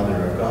Mary, Mother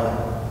of God,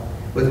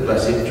 with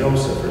blessed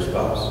Joseph, her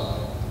spouse,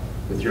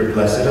 with your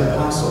blessed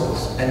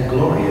apostles and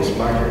glorious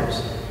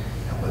martyrs,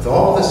 and with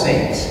all the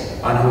saints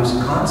on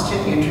whose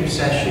constant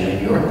intercession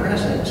in your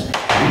presence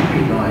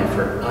we rely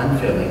for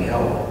unfailing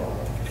help.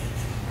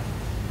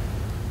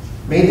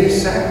 May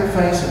this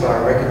sacrifice of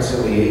our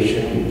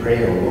reconciliation, we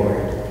pray, O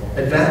Lord,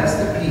 advance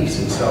the peace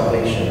and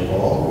salvation of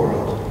all the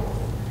world.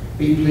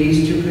 Be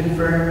pleased to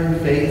confirm in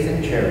faith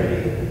and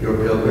charity your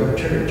pilgrim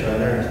church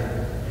on earth,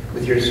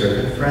 with your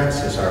servant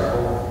Francis, our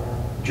Pope,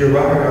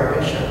 Gerard, our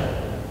Bishop,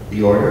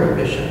 the order of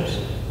bishops,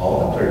 all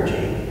the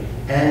clergy,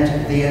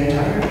 and the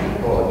entire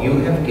people you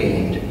have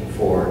gained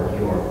for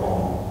your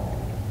own.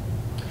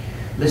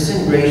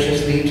 Listen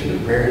graciously to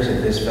the prayers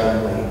of this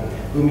family,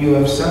 whom you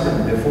have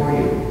summoned before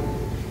you.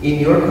 In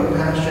your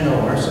compassion,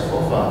 O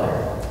merciful Father,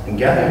 and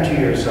gather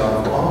to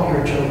yourself all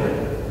your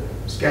children,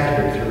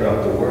 scattered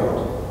throughout the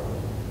world.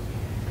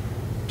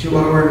 To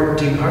our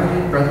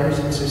departed brothers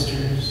and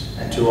sisters,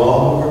 and to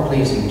all who were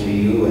pleasing to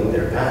you at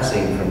their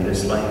passing from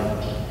this life,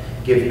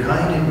 give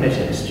kind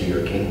admittance to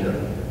your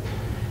kingdom.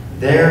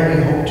 There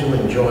we hope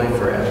to enjoy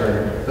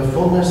forever the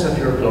fullness of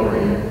your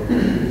glory,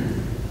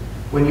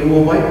 when you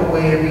will wipe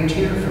away every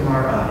tear from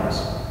our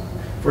eyes.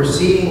 For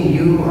seeing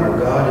you, our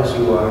God, as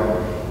you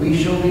are, we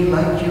shall be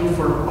like you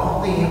for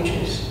all the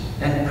ages,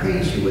 and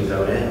praise you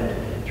without end,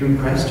 through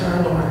Christ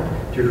our Lord,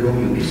 through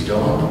whom you bestow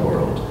on the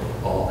world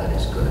all that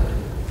is good.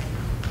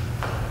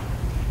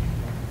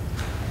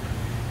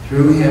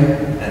 Through him,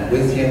 and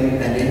with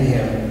him, and in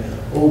him,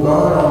 O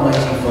God,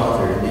 Almighty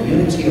Father, in the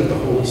unity of the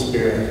Holy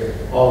Spirit,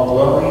 all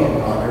glory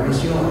and honor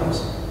is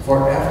yours,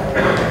 forever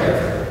and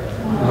ever.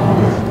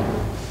 Amen.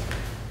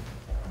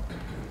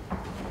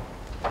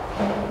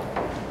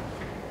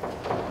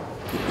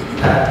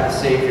 At the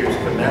Savior's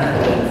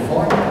command, and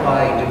formed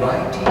by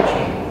divine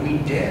teaching, we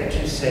dare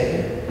to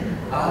say,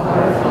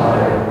 Our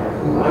Father,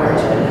 who art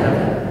in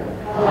heaven,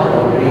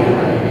 hallowed be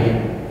thy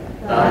name.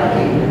 Thy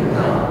kingdom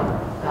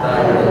come,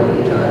 thy will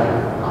be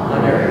done,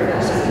 on earth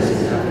as it is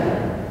in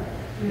heaven.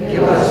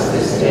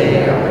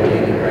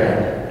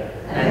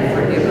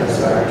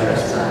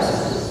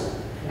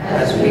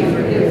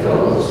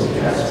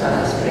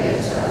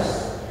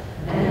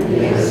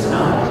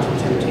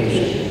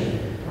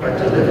 but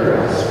deliver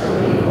us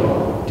from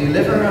evil.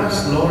 Deliver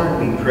us, Lord,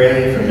 we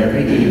pray, from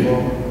every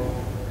evil.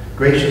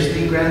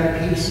 Graciously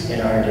grant peace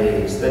in our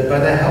days, that by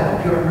the help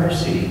of your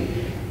mercy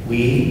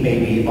we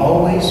may be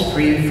always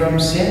free from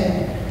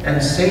sin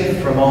and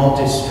safe from all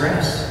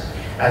distress,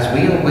 as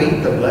we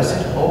await the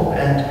blessed hope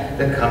and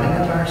the coming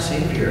of our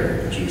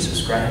Savior,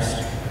 Jesus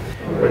Christ.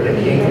 For the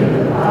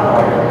kingdom, the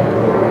power, and the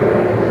glory,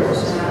 are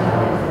yours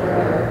now and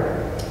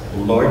forever.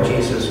 Lord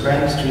Jesus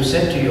Christ, who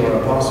said to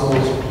your apostles,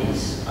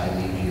 "Peace I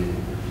leave you,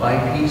 my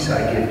peace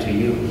I give to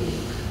you,"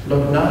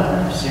 look not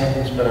on our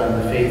sins, but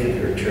on the faith of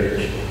your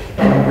church,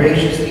 and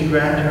graciously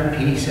grant her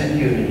peace and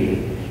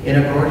unity,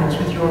 in accordance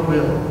with your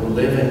will, who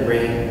live and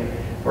reign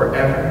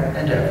forever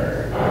and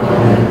ever.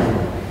 Amen.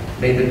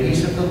 May the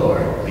peace of the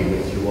Lord be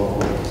with you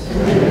always.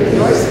 And with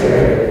your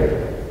spirit.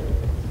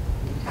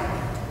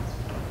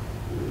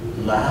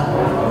 Lamb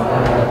of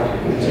God,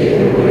 who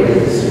take away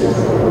the sins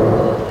of the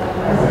world,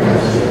 have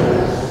mercy on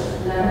us.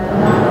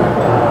 Lamb of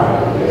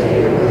God, who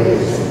take away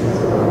the sins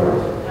of the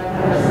world,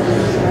 have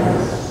mercy on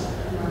us.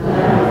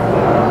 Lamb of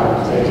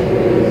God, who take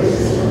away the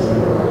sins of the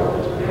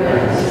world,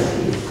 grant us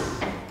peace.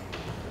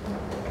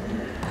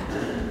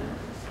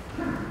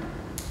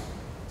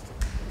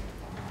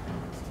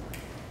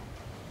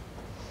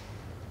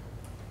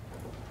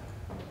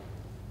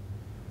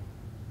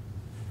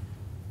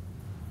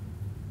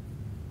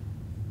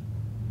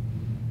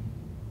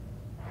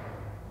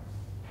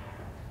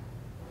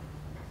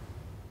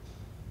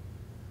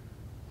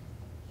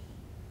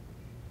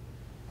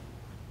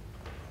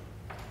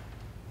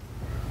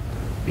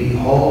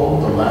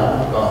 Behold the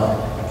Lamb of God.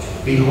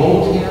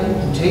 Behold him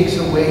who takes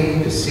away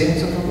the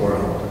sins of the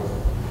world.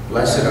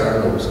 Blessed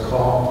are those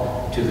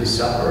called to the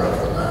supper of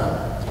the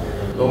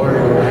Lamb. Lord,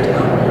 I am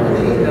not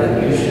worthy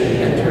that you should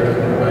enter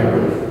under my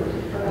roof,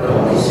 but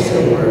only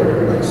say a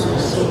word, and my soul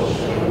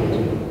shall be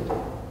healed.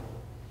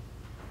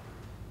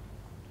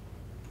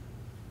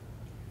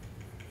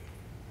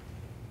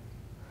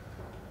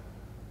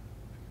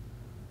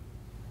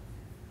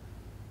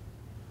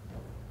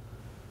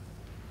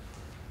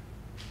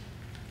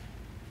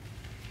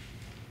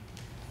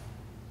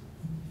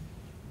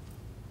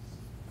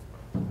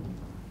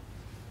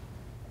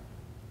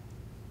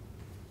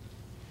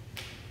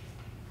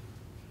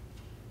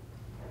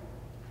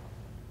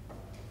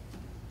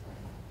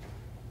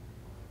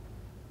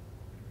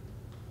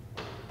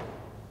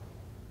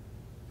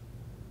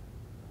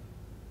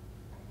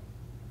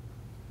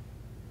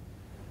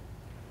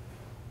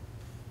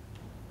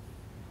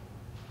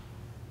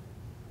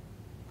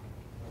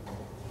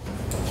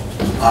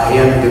 I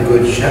am the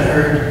good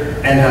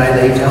shepherd, and I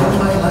lay down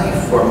my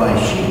life for my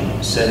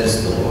sheep,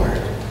 says the Lord.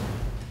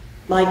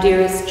 My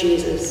dearest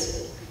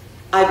Jesus,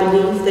 I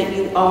believe that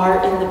you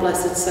are in the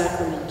Blessed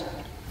Sacrament.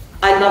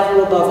 I love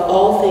you above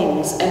all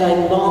things, and I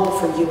long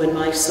for you in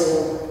my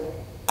soul.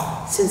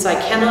 Since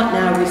I cannot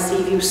now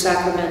receive you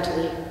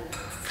sacramentally,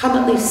 come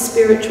at least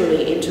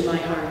spiritually into my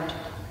heart.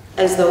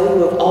 As though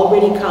you have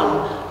already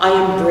come,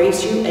 I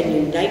embrace you and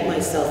unite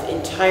myself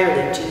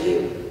entirely to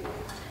you.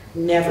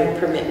 Never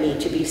permit me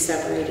to be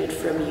separated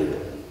from you.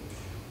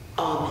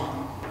 Amen.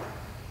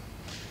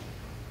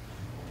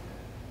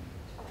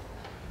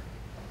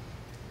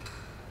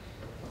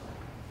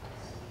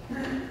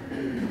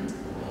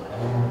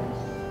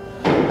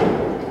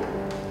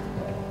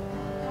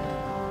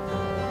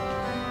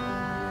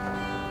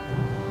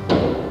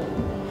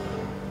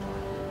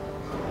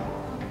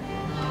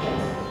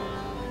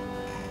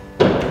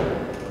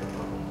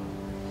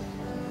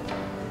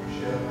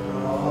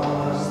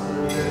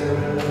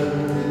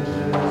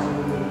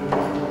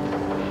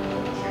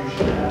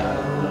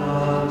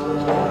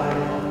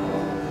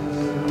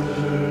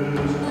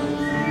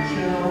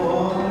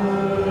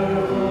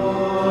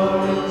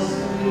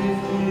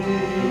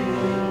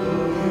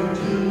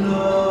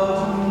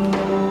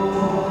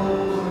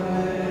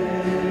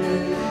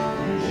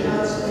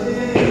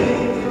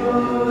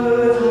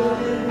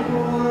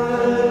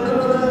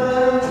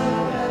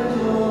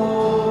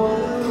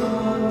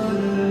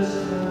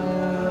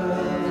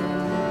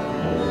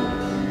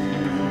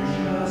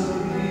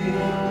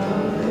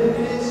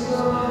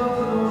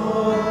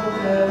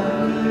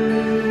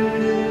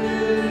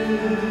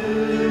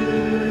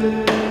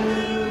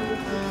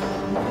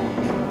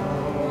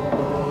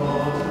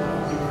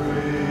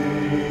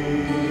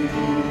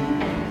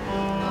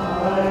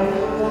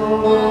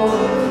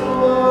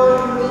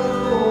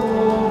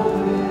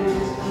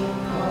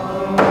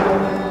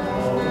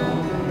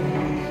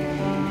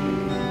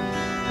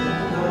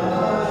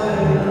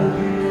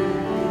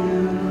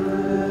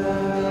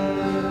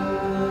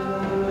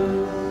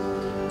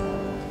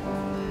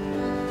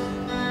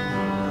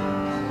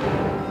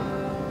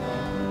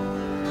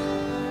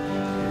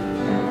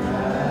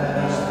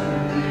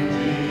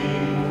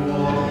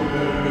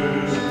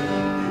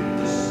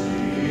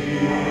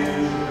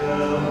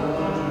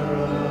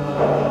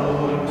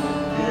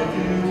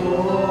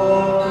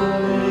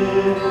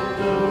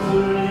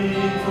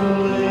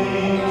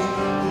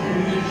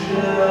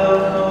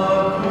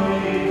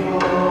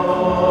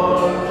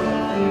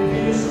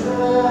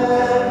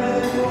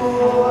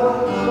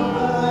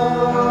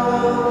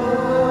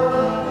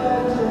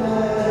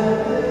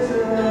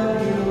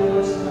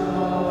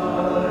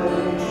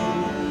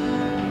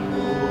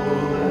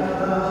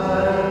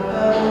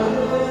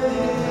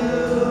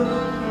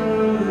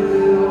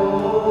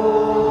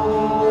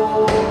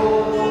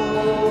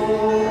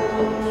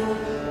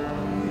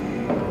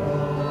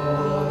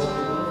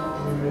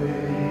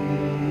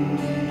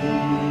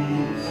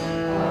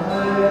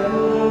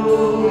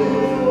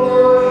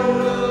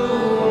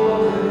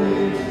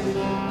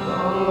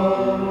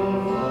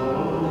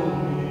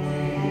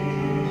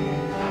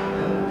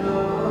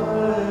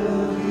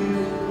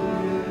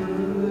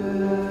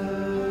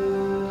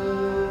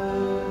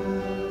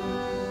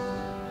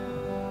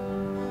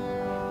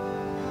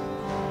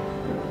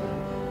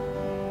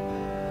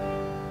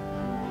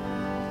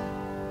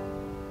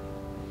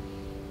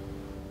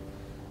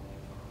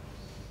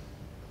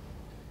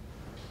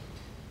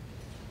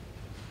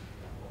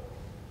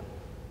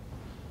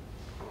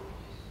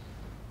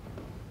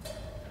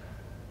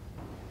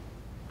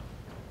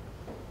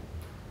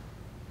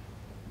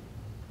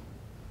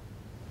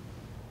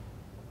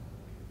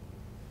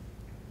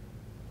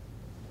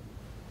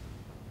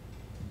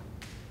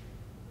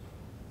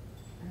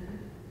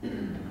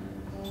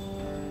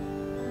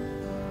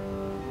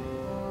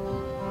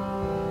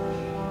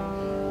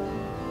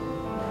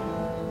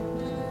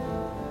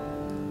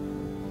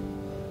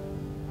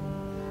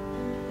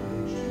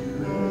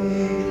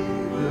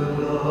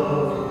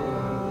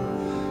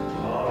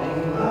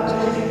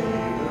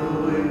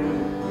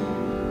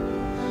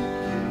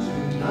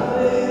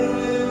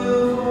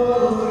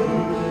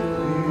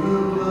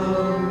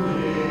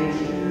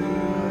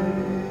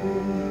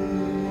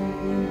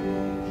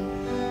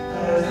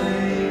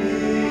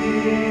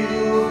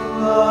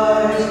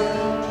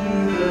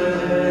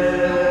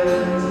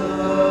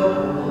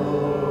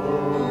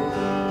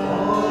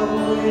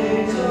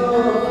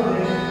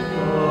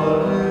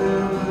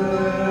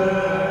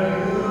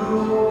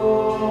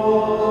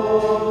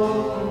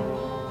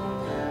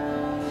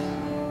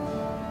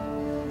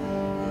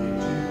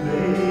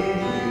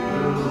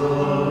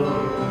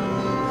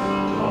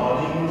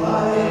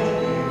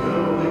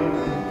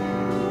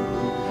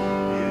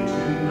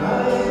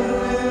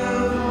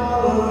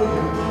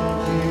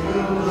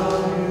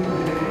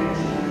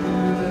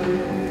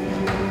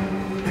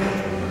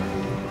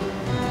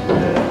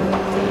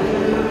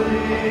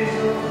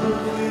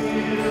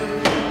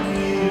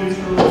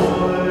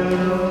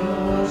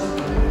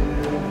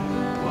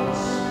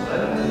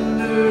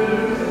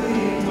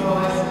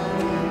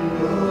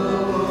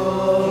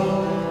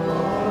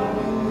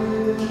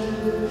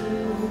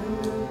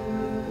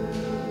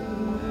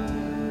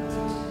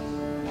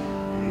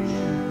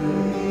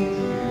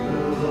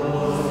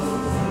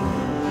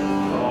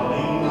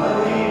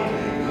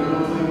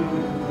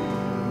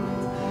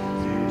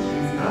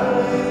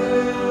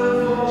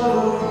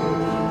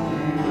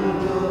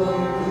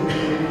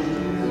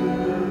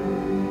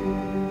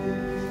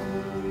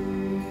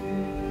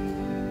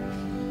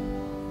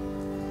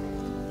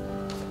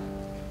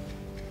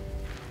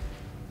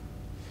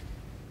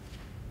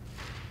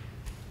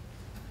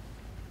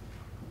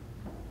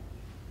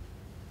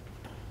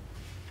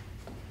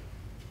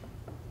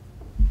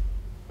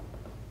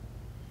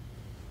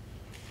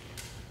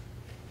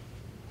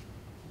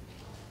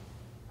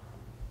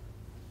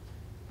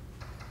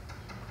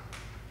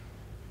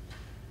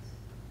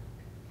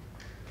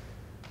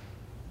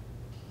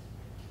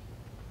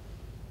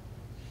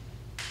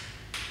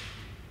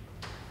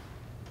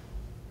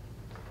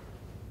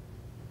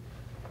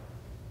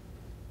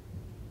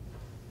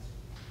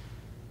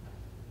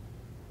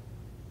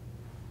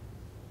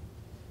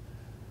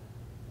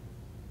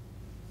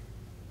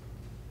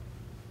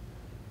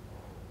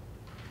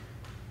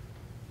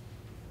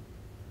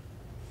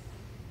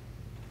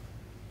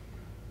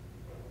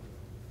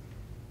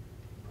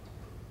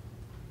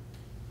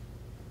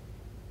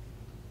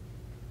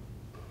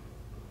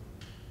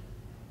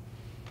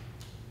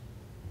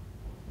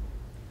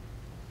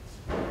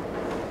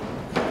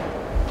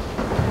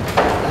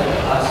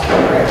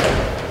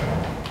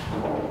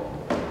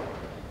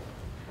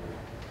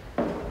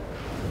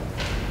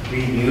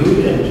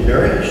 renewed and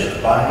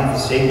nourished by the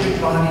sacred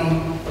body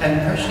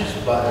and precious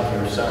blood of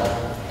your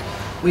Son.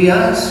 We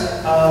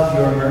ask of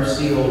your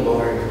mercy, O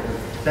Lord,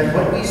 that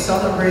what we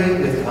celebrate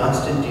with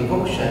constant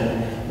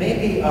devotion may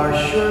be our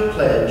sure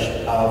pledge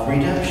of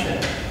redemption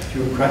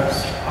through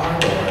Christ our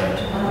Lord.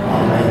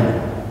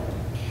 Amen.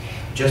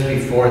 Just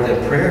before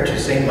the prayer to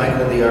St.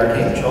 Michael the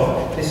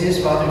Archangel, this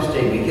is Father's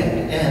Day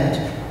weekend,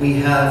 and we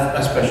have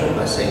a special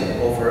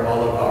blessing over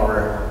all of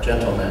our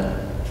gentlemen.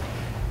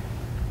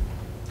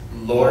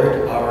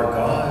 Lord our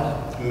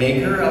God,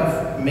 maker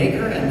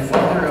and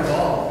Father of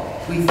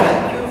all, we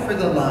thank you for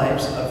the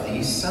lives of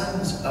these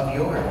sons of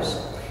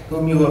yours,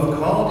 whom you have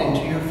called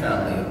into your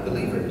family of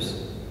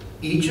believers.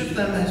 Each of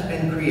them has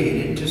been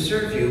created to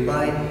serve you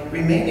by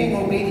remaining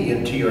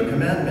obedient to your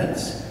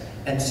commandments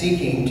and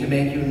seeking to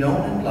make you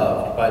known and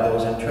loved by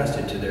those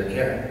entrusted to their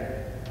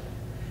care.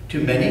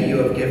 To many you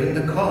have given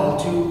the call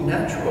to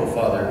natural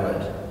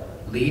fatherhood,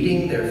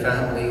 leading their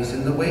families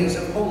in the ways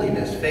of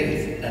holiness,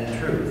 faith, and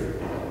truth.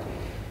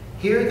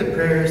 Hear the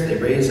prayers they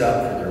raise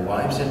up for their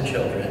wives and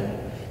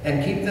children,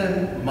 and keep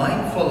them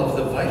mindful of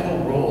the vital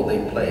role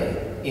they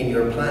play in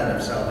your plan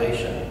of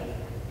salvation.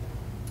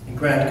 And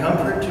grant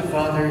comfort to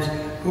fathers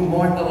who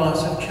mourn the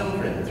loss of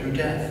children through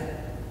death.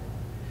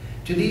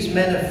 To these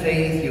men of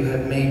faith you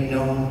have made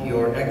known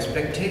your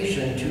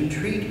expectation to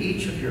treat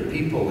each of your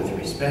people with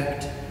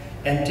respect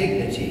and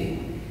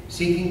dignity,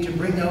 seeking to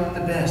bring out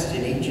the best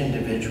in each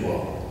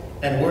individual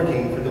and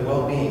working for the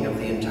well-being of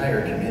the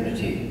entire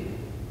community.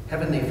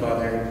 Heavenly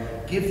Father,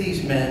 give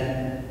these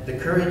men the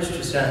courage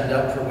to stand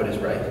up for what is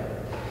right,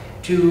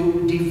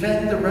 to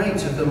defend the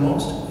rights of the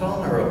most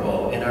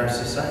vulnerable in our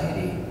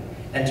society,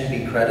 and to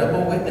be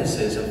credible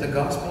witnesses of the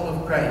gospel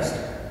of Christ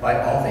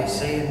by all they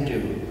say and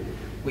do.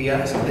 We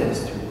ask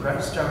this through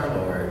Christ our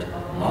Lord.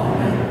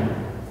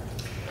 Amen.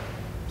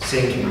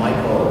 Saint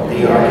Michael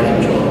the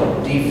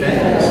Archangel,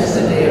 defend us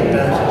in the day of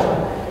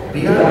battle.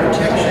 Be our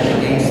protection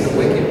against the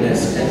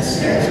wickedness and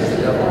snares of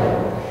the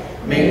devil.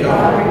 May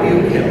God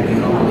rebuke him,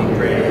 we humbly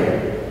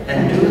pray.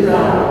 And do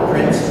thou,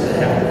 Prince of the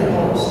heavenly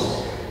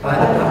host, by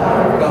the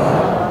power of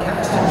God,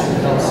 cast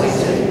into hell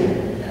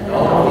Satan and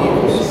all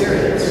the evil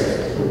spirits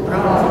who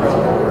prowl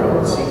throughout the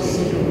world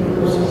seeking to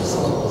lose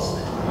souls.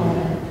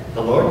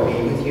 The Lord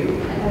be with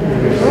you.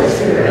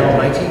 And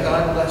Almighty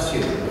God bless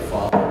you, the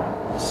Father,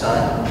 the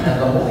Son,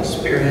 and the Holy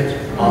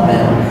Spirit.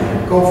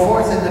 Amen. Go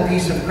forth in the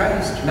peace of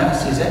Christ.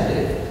 Mass is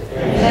ended.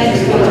 Thanks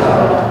be to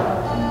God.